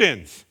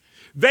Christians,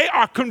 they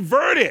are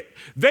converted,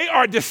 they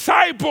are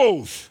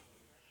disciples,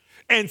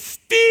 and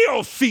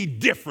still see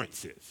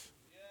differences.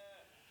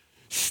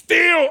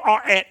 Still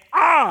are at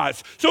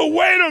odds. So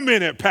wait a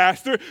minute,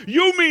 Pastor.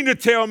 You mean to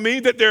tell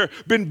me that they've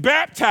been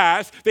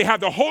baptized, they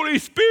have the Holy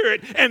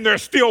Spirit, and they're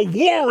still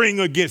warring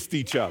against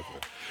each other?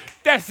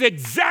 That's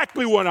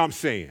exactly what I'm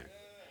saying.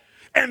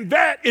 And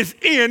that is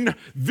in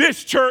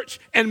this church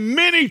and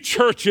many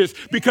churches,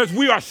 because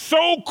we are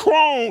so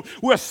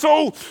we're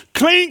so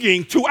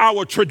clinging to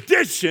our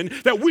tradition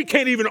that we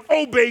can't even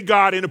obey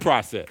God in the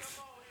process.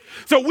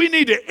 So we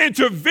need the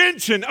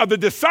intervention of the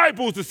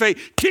disciples to say,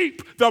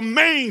 keep the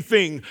main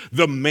thing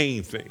the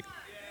main thing.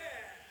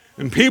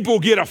 And people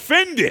get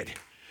offended.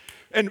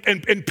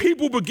 And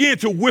people begin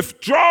to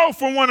withdraw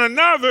from one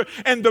another,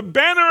 and the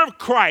banner of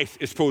Christ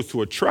is supposed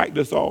to attract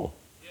us all.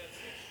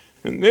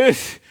 And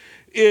this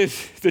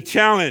is the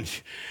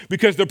challenge,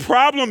 because the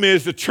problem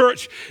is the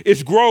church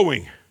is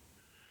growing,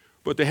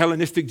 but the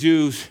Hellenistic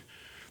Jews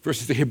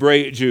versus the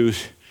Hebraic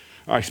Jews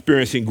are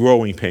experiencing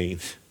growing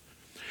pains,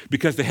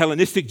 because the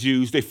Hellenistic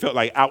Jews, they felt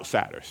like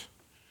outsiders.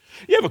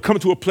 You ever come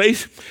to a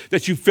place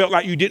that you felt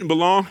like you didn't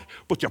belong,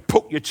 but you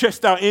poked your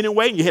chest out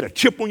anyway and you had a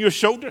chip on your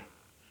shoulder?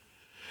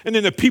 And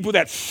then the people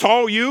that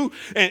saw you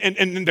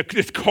and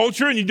this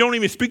culture, and you don't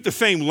even speak the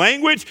same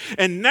language,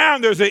 and now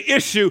there's an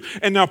issue,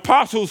 and the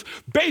apostles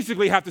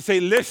basically have to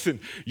say, listen,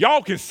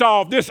 y'all can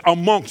solve this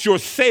amongst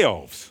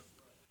yourselves.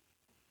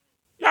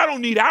 Y'all don't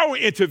need our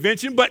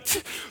intervention,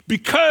 but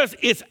because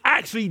it's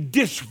actually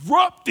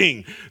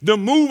disrupting the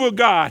move of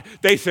God,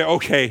 they say,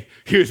 okay,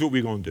 here's what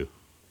we're going to do.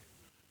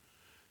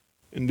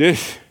 And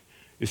this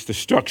is the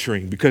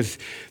structuring, because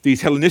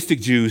these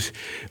Hellenistic Jews,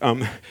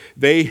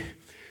 they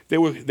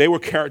were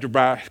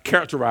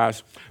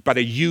characterized by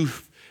the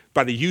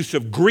use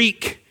of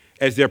Greek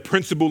as their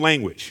principal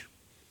language.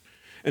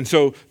 And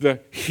so the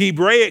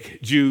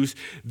Hebraic Jews,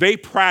 they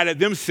prided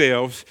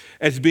themselves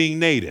as being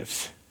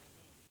natives.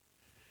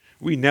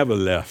 We never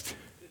left,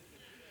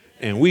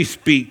 and we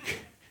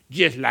speak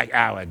just like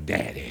our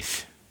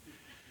daddies.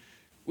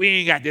 We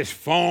ain't got this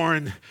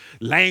foreign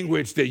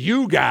language that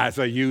you guys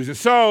are using.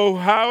 So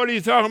what are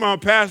you talking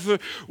about, Pastor?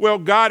 Well,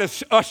 God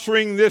is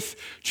ushering this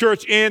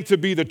church in to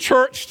be the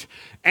churched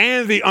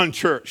and the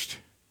unchurched.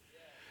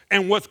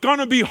 And what's going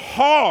to be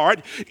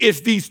hard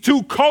is these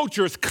two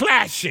cultures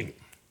clashing.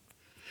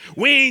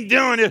 We ain't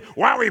doing it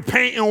while we're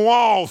painting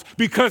walls,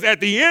 because at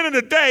the end of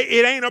the day,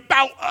 it ain't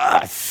about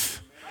us.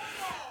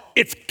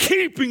 It's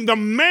keeping the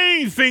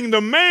main thing the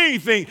main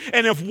thing.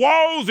 And if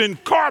walls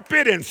and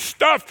carpet and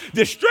stuff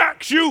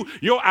distracts you,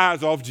 your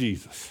eyes off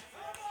Jesus.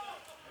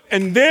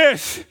 And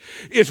this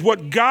is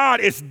what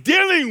God is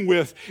dealing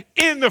with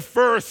in the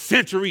first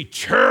century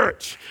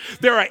church.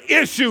 There are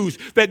issues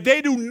that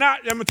they do not.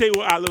 I'm going to tell you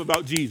what I love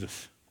about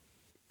Jesus.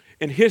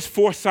 In his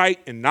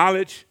foresight and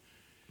knowledge,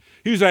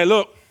 he was like,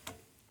 look,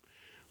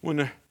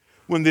 when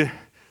the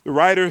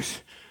writers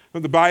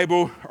of the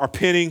Bible are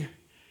penning,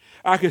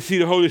 I can see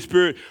the Holy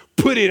Spirit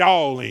put it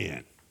all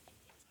in.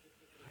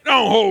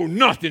 Don't hold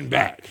nothing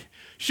back.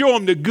 Show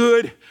them the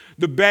good,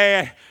 the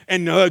bad,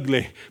 and the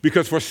ugly.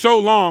 Because for so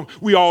long,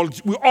 we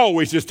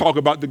always just talk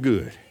about the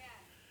good.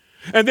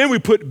 And then we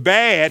put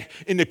bad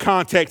in the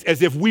context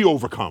as if we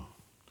overcome.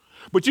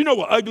 But you know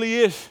what ugly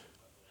is?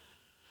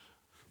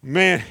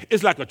 Man,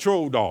 it's like a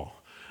troll doll.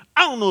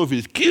 I don't know if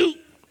it's cute.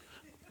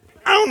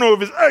 I don't know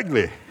if it's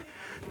ugly.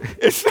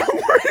 It's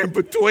somewhere in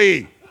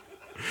between.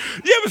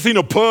 You ever seen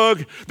a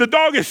pug? The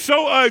dog is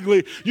so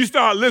ugly, you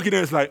start looking at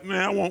it, it's like,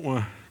 man, I want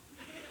one.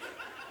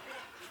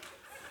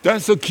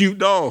 That's a cute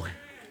dog.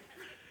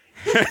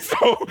 And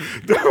so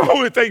the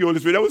Holy, thank you, Holy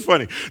Spirit, that was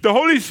funny. The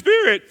Holy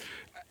Spirit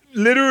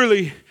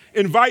literally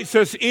invites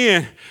us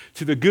in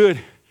to the good,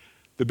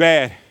 the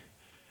bad,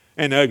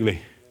 and the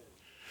ugly.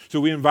 So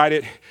we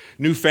invited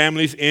new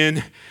families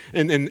in,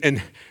 and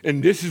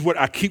this is what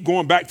I keep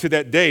going back to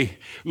that day.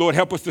 Lord,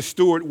 help us to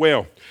steward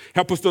well.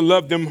 Help us to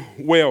love them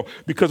well,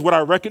 because what I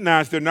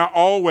recognize, they're not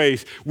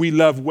always we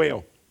love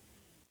well.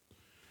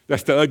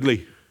 That's the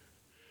ugly.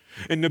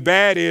 And the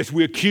bad is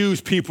we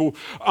accuse people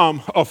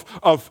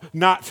of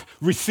not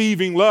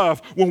receiving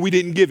love when we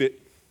didn't give it.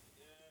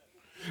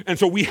 And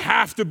so we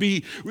have to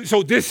be,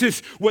 so this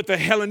is what the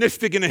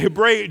Hellenistic and the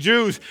Hebraic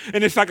Jews,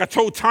 and it's like I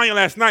told Tanya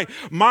last night,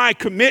 my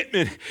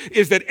commitment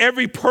is that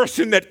every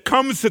person that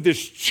comes to this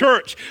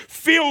church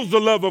feels the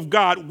love of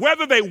God,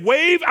 whether they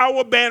wave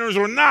our banners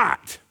or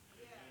not,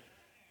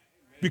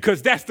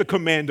 because that's the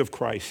command of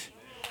Christ.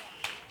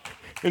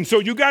 And so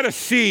you got to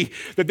see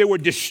that they were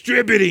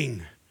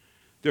distributing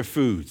their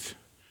foods.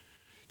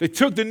 They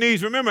took the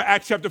needs. Remember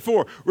Acts chapter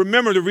 4.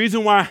 Remember the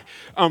reason why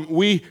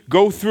we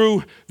go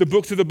through the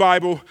books of the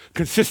Bible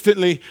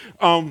consistently,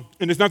 and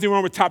there's nothing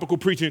wrong with topical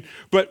preaching,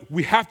 but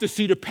we have to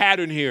see the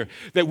pattern here,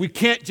 that we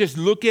can't just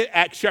look at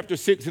Acts chapter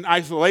 6 in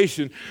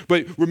isolation,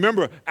 but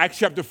remember Acts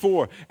chapter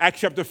 4,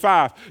 Acts chapter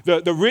 5,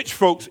 the rich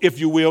folks,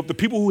 if you will, the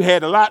people who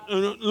had a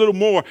little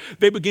more,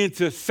 they began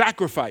to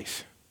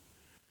sacrifice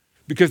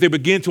because they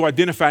began to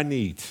identify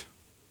needs.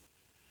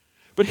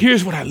 But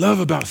here's what I love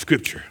about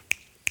Scripture.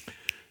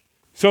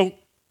 So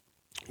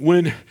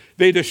when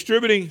they're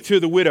distributing to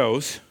the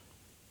widows,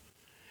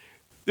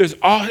 there's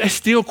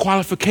still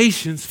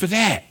qualifications for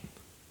that.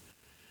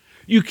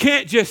 You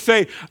can't just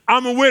say,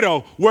 I'm a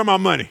widow, where my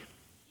money?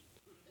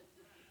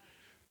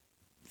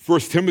 1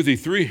 Timothy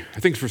 3, I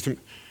think it's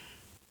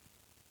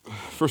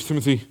 1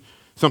 Timothy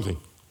something.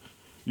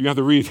 You have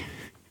to read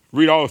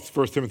all of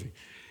 1 Timothy.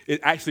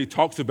 It actually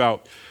talks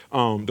about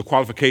the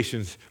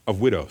qualifications of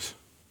widows.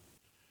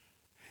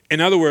 In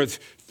other words,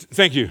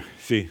 thank you,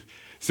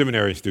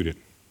 seminary student.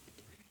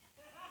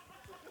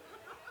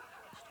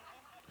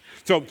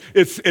 So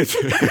it's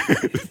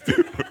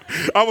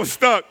I was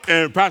stuck,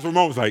 and Pastor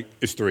Ramon was like,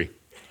 it's 3.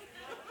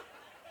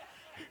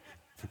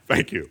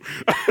 Thank you.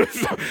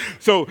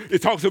 So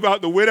it talks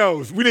about the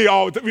widows. We need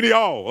all.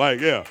 Like,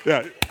 yeah.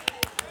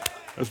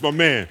 That's my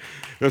man.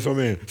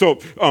 So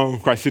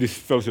Christ City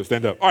Fellowship,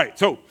 stand up. All right.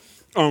 So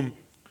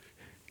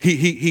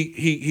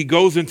he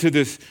goes into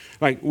this,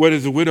 like, what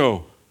is a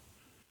widow?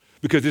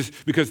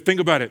 Because think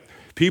about it.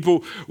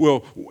 People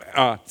will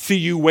see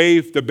you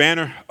wave the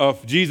banner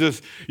of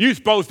Jesus. You're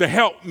supposed to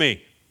help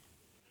me.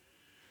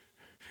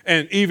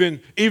 And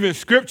even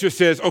Scripture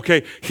says,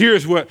 okay,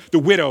 here's what the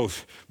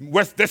widows,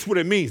 that's what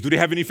it means. Do they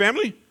have any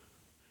family?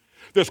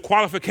 There's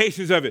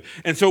qualifications of it.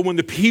 And so when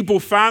the people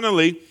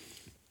finally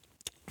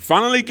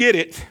get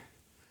it,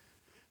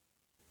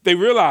 they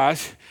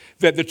realize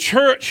that the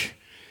church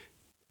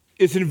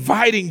is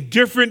inviting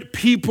different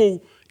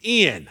people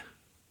in.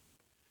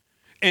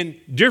 And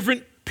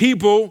different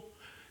people,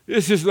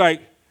 this is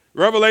like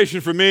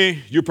revelation for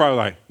me. You're probably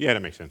like, yeah,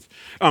 that makes sense.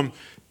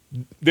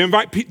 They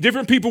invite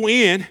different people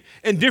in,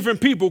 and different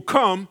people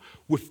come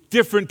with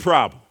different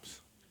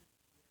problems.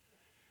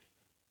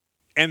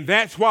 And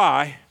that's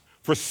why,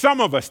 for some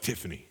of us,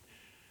 Tiffany,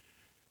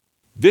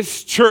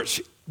 this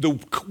church, the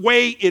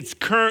way it's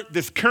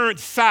this current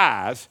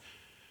size,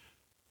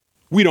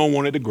 we don't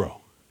want it to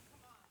grow.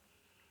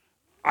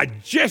 I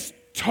just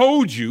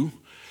told you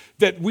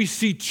that we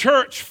see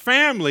church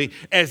family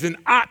as an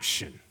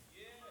option.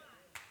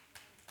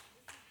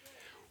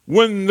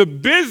 When the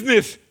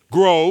business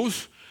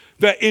grows,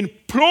 the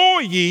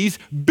employees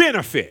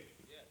benefit.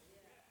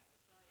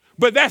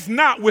 But that's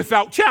not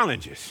without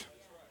challenges.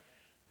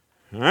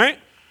 All right?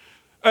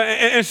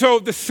 And so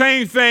the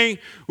same thing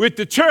with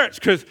the church,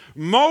 because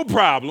more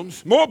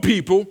problems, more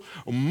people,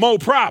 more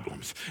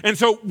problems. And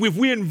so if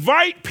we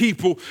invite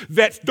people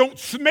that don't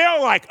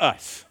smell like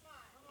us,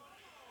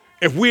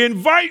 if we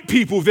invite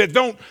people that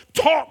don't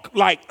talk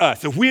like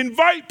us, if we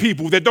invite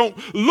people that don't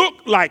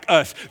look like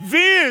us,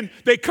 then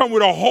they come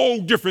with a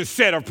whole different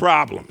set of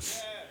problems.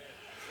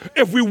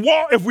 If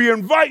we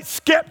invite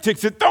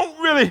skeptics that don't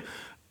really,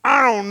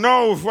 I don't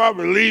know if I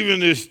believe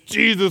in this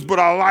Jesus, but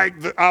I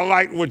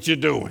like what you're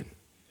doing.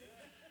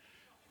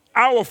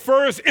 Our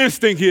first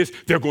instinct is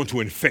they're going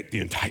to infect the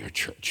entire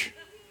church.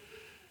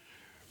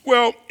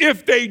 Well,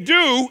 if they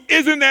do,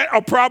 isn't that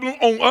a problem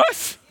on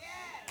us?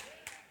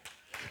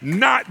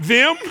 Not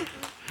them.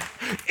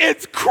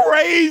 It's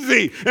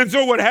crazy. And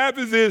so what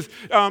happens is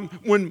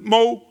when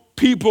more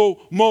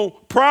people, more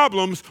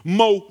problems,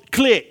 more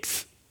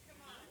clicks.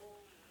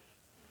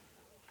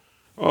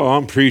 Oh,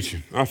 I'm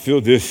preaching. I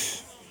feel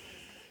this.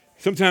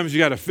 Sometimes you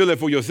got to feel it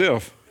for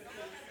yourself.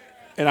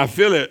 And I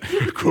feel it.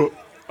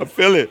 I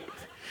feel it.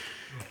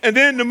 And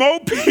then the more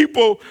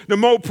people, the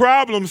more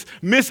problems,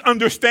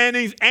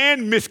 misunderstandings,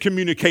 and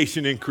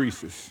miscommunication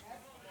increases.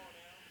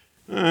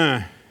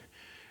 And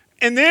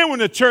then when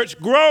the church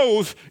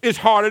grows, it's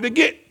harder to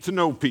get to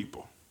know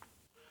people.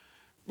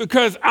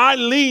 Because I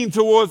lean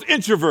towards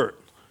introvert.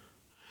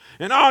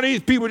 And all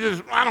these people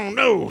just, I don't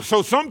know.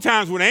 So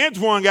sometimes what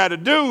Antoine got to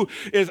do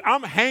is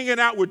I'm hanging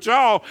out with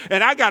y'all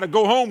and I got to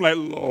go home like,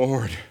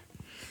 Lord,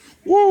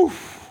 woo,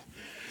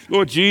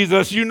 Lord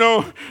Jesus, you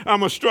know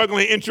I'm a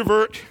struggling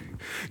introvert.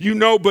 You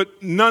know,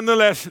 but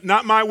nonetheless,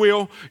 not my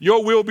will,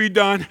 your will be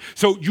done.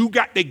 So you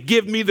got to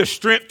give me the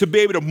strength to be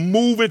able to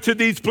move into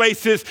these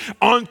places,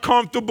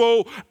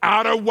 uncomfortable,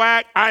 out of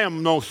whack. I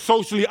am no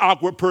socially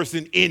awkward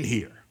person in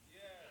here.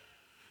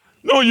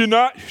 No, you're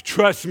not.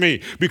 Trust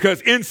me,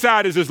 because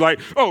inside is just like,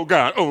 oh,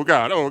 God, oh,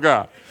 God, oh,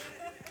 God.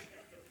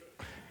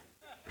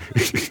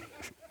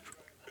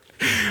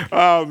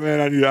 Oh,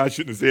 man, I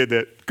shouldn't have said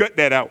that. Cut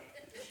that out.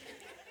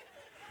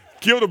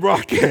 Kill the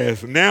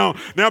broadcast. Now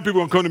people are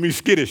going to come to me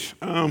skittish.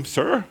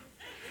 Sir,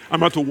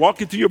 I'm about to walk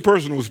into your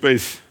personal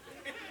space.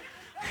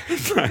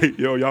 It's like,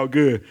 yo, y'all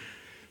good.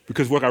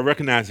 Because what I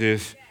recognize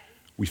is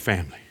we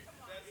family.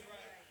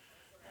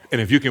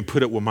 And if you can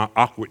put it with my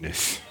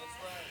awkwardness,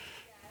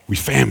 we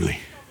family.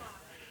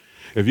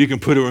 If you can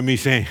put it with me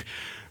saying,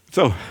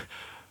 so,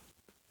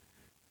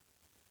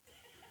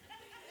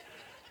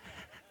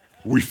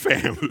 we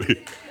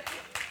family.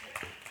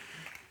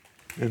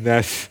 And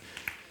that's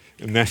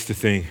the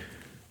thing.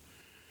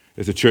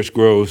 As the church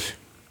grows,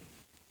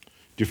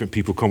 different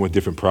people come with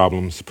different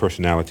problems,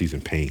 personalities,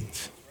 and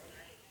pains.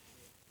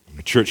 And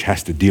the church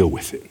has to deal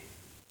with it.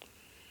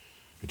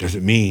 It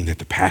doesn't mean that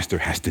the pastor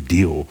has to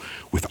deal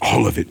with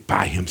all of it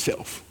by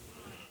himself.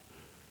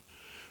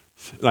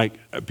 Like,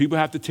 people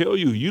have to tell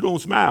you, you don't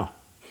smile.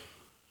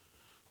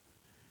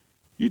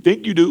 You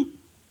think you do,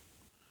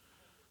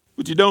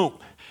 but you don't.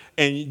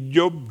 And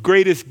your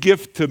greatest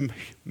gift to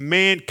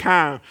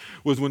mankind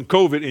was when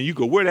COVID, and you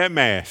go, wear that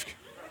mask.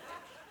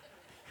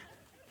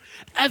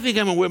 I think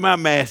I'm going to wear my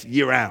mask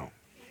year round.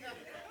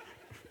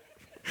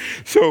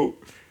 So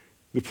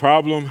the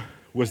problem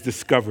was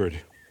discovered.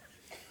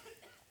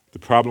 The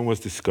problem was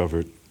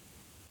discovered,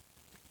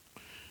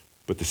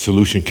 but the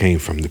solution came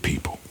from the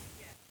people.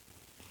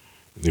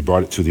 They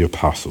brought it to the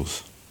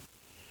apostles.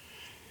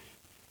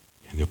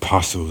 And the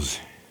apostles,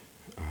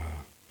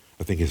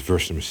 I think it's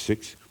verse number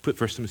 6. Put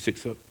verse number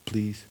 6 up,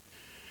 please.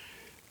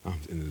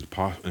 And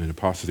the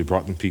apostles, they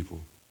brought them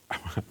people.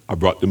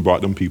 brought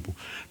them people.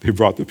 They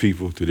brought the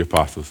people to the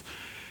apostles.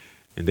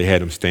 And they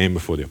had them stand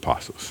before the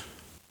apostles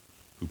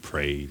who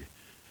prayed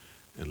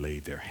and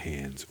laid their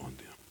hands on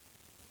them.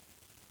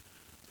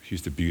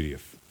 Here's the beauty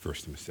of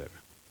verse number 7.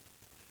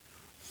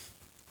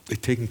 They're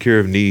taking care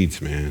of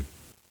needs, man.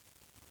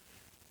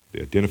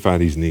 They identify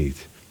these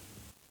needs.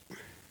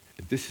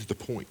 And this is the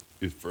point,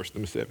 is verse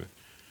number 7.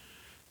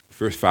 The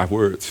first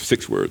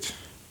 6 words.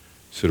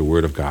 So the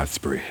word of God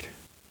spread.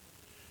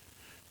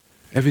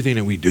 Everything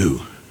that we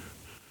do,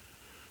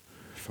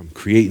 from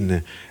creating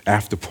the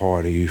after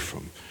party,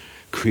 from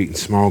creating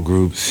small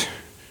groups,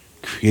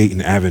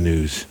 creating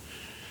avenues,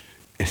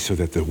 is so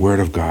that the word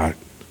of God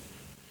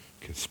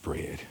can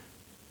spread.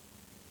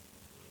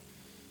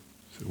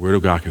 So the word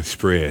of God can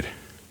spread.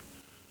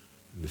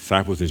 The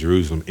disciples in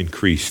Jerusalem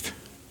increased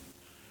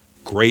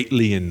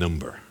greatly in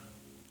number.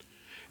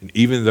 And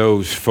even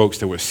those folks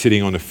that were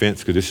sitting on the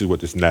fence, because this is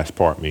what this last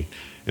part means,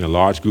 and a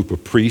large group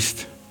of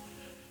priests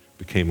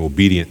became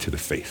obedient to the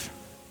faith.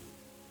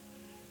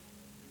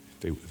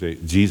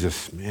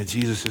 Jesus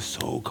is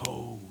so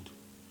cold.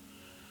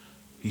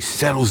 He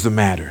settles the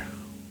matter.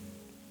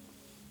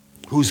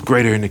 Who's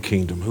greater in the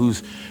kingdom?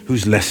 Who's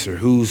lesser?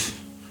 Who's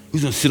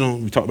going to sit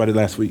on, we talked about it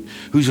last week,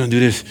 who's going to do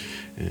this?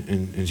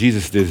 And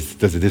Jesus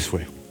does it this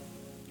way.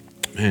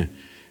 Man,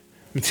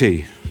 let me tell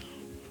you,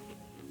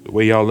 the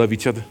way y'all love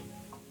each other,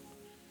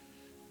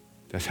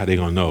 that's how they're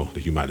going to know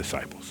that you're my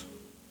disciples.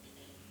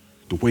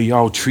 The way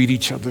y'all treat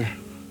each other,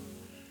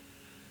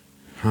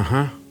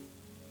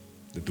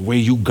 the way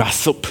you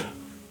gossip,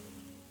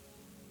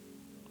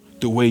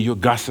 the way your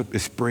gossip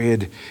is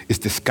spread is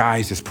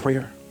disguised as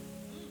prayer.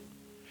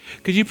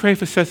 Could you pray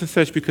for such and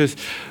such because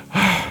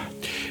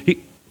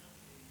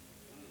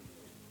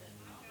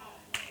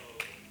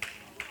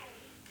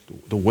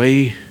the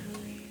way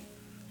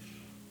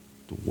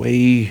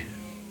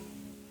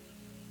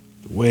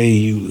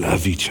you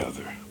love each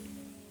other.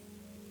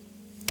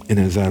 And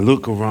as I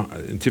look around,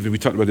 and Tiffany, we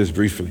talked about this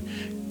briefly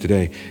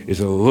today, is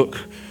a look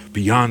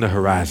beyond the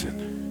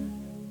horizon.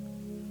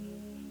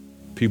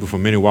 People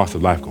from many walks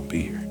of life gonna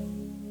be here.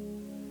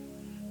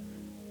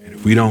 And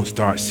if we don't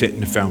start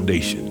setting the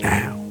foundation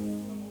now,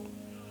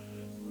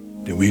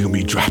 then we're gonna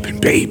be dropping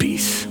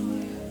babies.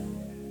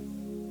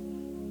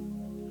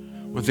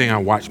 One thing I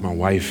watch my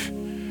wife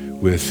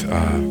with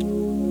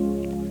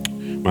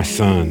my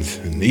sons,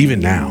 and even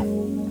now,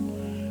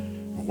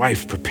 my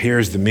wife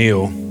prepares the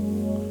meal,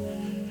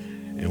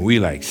 and we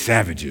like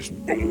savages.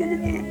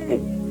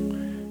 And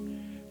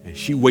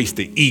she waits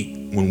to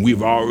eat when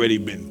we've already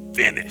been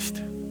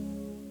finished.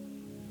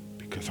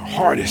 Because her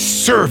heart is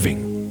serving.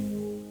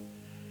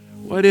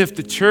 What if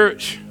the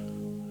church,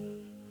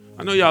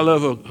 I know y'all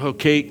love her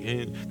cake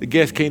and the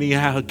guests can't even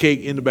have her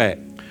cake in the back.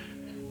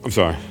 I'm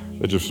sorry,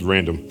 that's just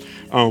random.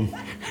 But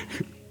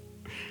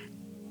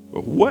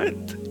what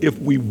if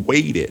we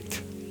waited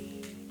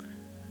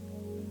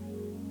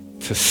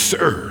to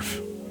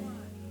serve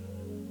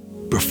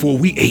before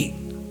we ate?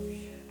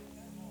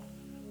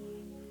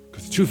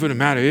 Because the truth of the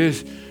matter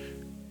is,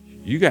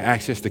 you got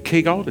access to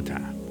cake all the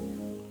time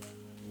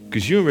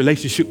because you're in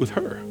relationship with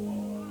her.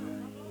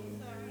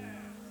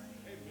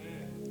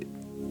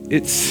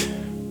 It's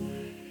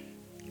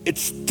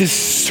this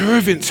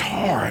servant's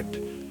heart.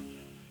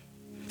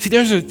 See,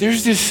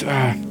 there's this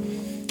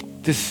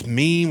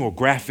meme or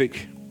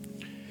graphic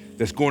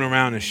that's going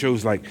around and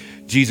shows like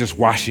Jesus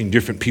washing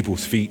different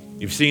people's feet.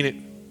 You've seen it?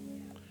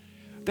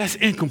 That's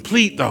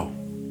incomplete though.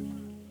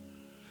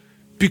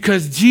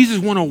 Because Jesus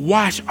want to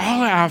wash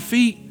all of our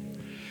feet,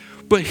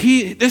 but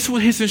this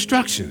was his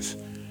instructions.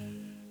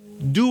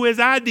 Do as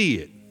I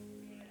did.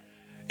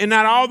 And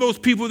not all those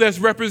people that's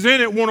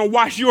represented want to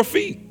wash your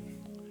feet.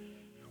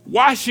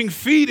 Washing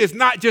feet is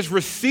not just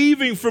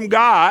receiving from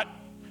God.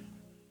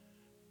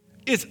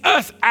 It's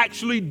us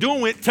actually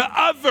doing it to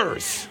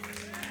others.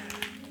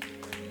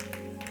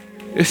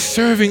 It's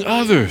serving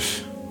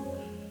others.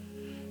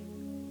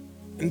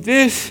 And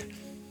this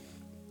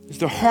is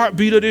the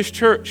heartbeat of this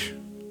church.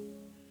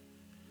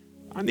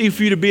 I need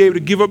for you to be able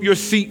to give up your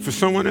seat for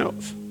someone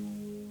else.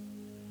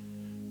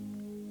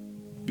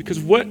 Because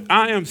what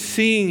I am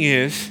seeing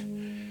is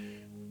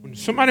when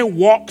somebody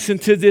walks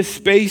into this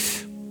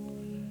space,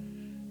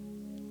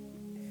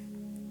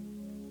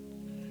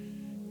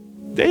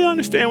 they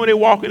understand what they're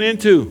walking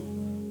into.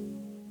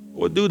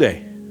 Or do they?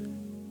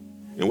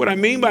 And what I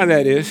mean by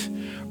that is,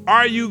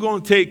 are you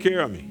going to take care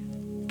of me?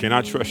 Can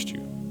I trust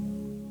you?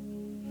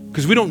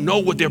 Because we don't know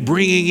what they're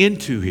bringing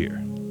into here.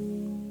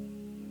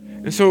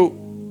 And so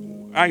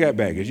I got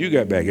baggage, you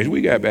got baggage,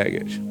 we got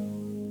baggage.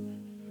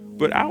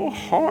 But our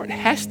heart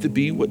has to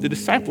be what the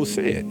disciples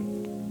said.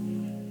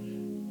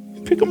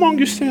 Pick among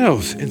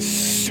yourselves and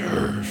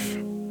serve.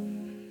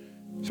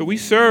 So we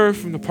serve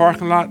from the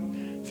parking lot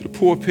to the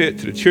pulpit,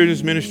 to the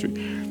children's ministry.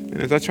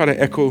 And as I try to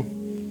echo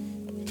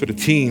to the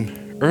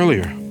team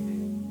earlier,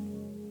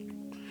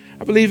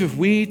 I believe if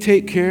we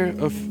take care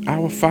of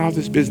our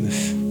Father's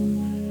business,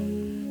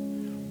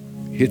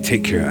 he'll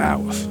take care of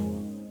ours.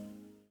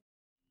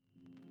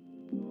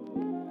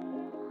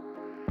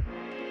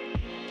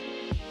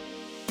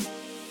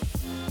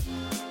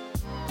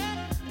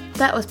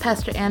 That was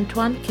Pastor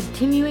Antoine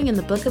continuing in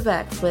the book of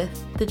Acts with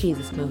the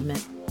Jesus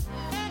Movement.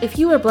 If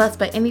you were blessed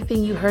by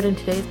anything you heard in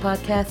today's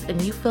podcast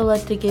and you feel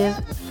led to give,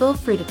 feel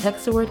free to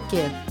text the word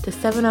GIVE to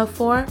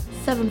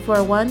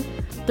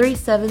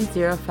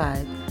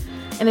 704-741-3705.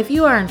 And if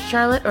you are in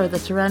Charlotte or the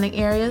surrounding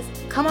areas,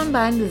 come on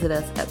by and visit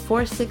us at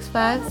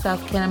 465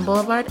 South Cannon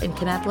Boulevard in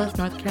Kannapolis,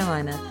 North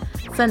Carolina,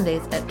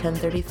 Sundays at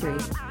 10:33.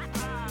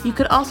 You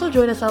could also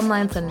join us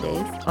online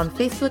Sundays on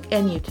Facebook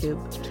and YouTube.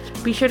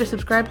 Be sure to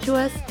subscribe to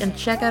us and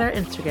check out our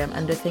Instagram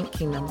under Think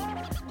Kingdom.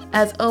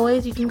 As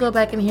always, you can go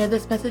back and hear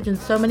this message and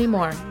so many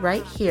more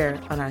right here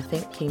on our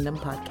Think Kingdom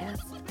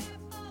podcast.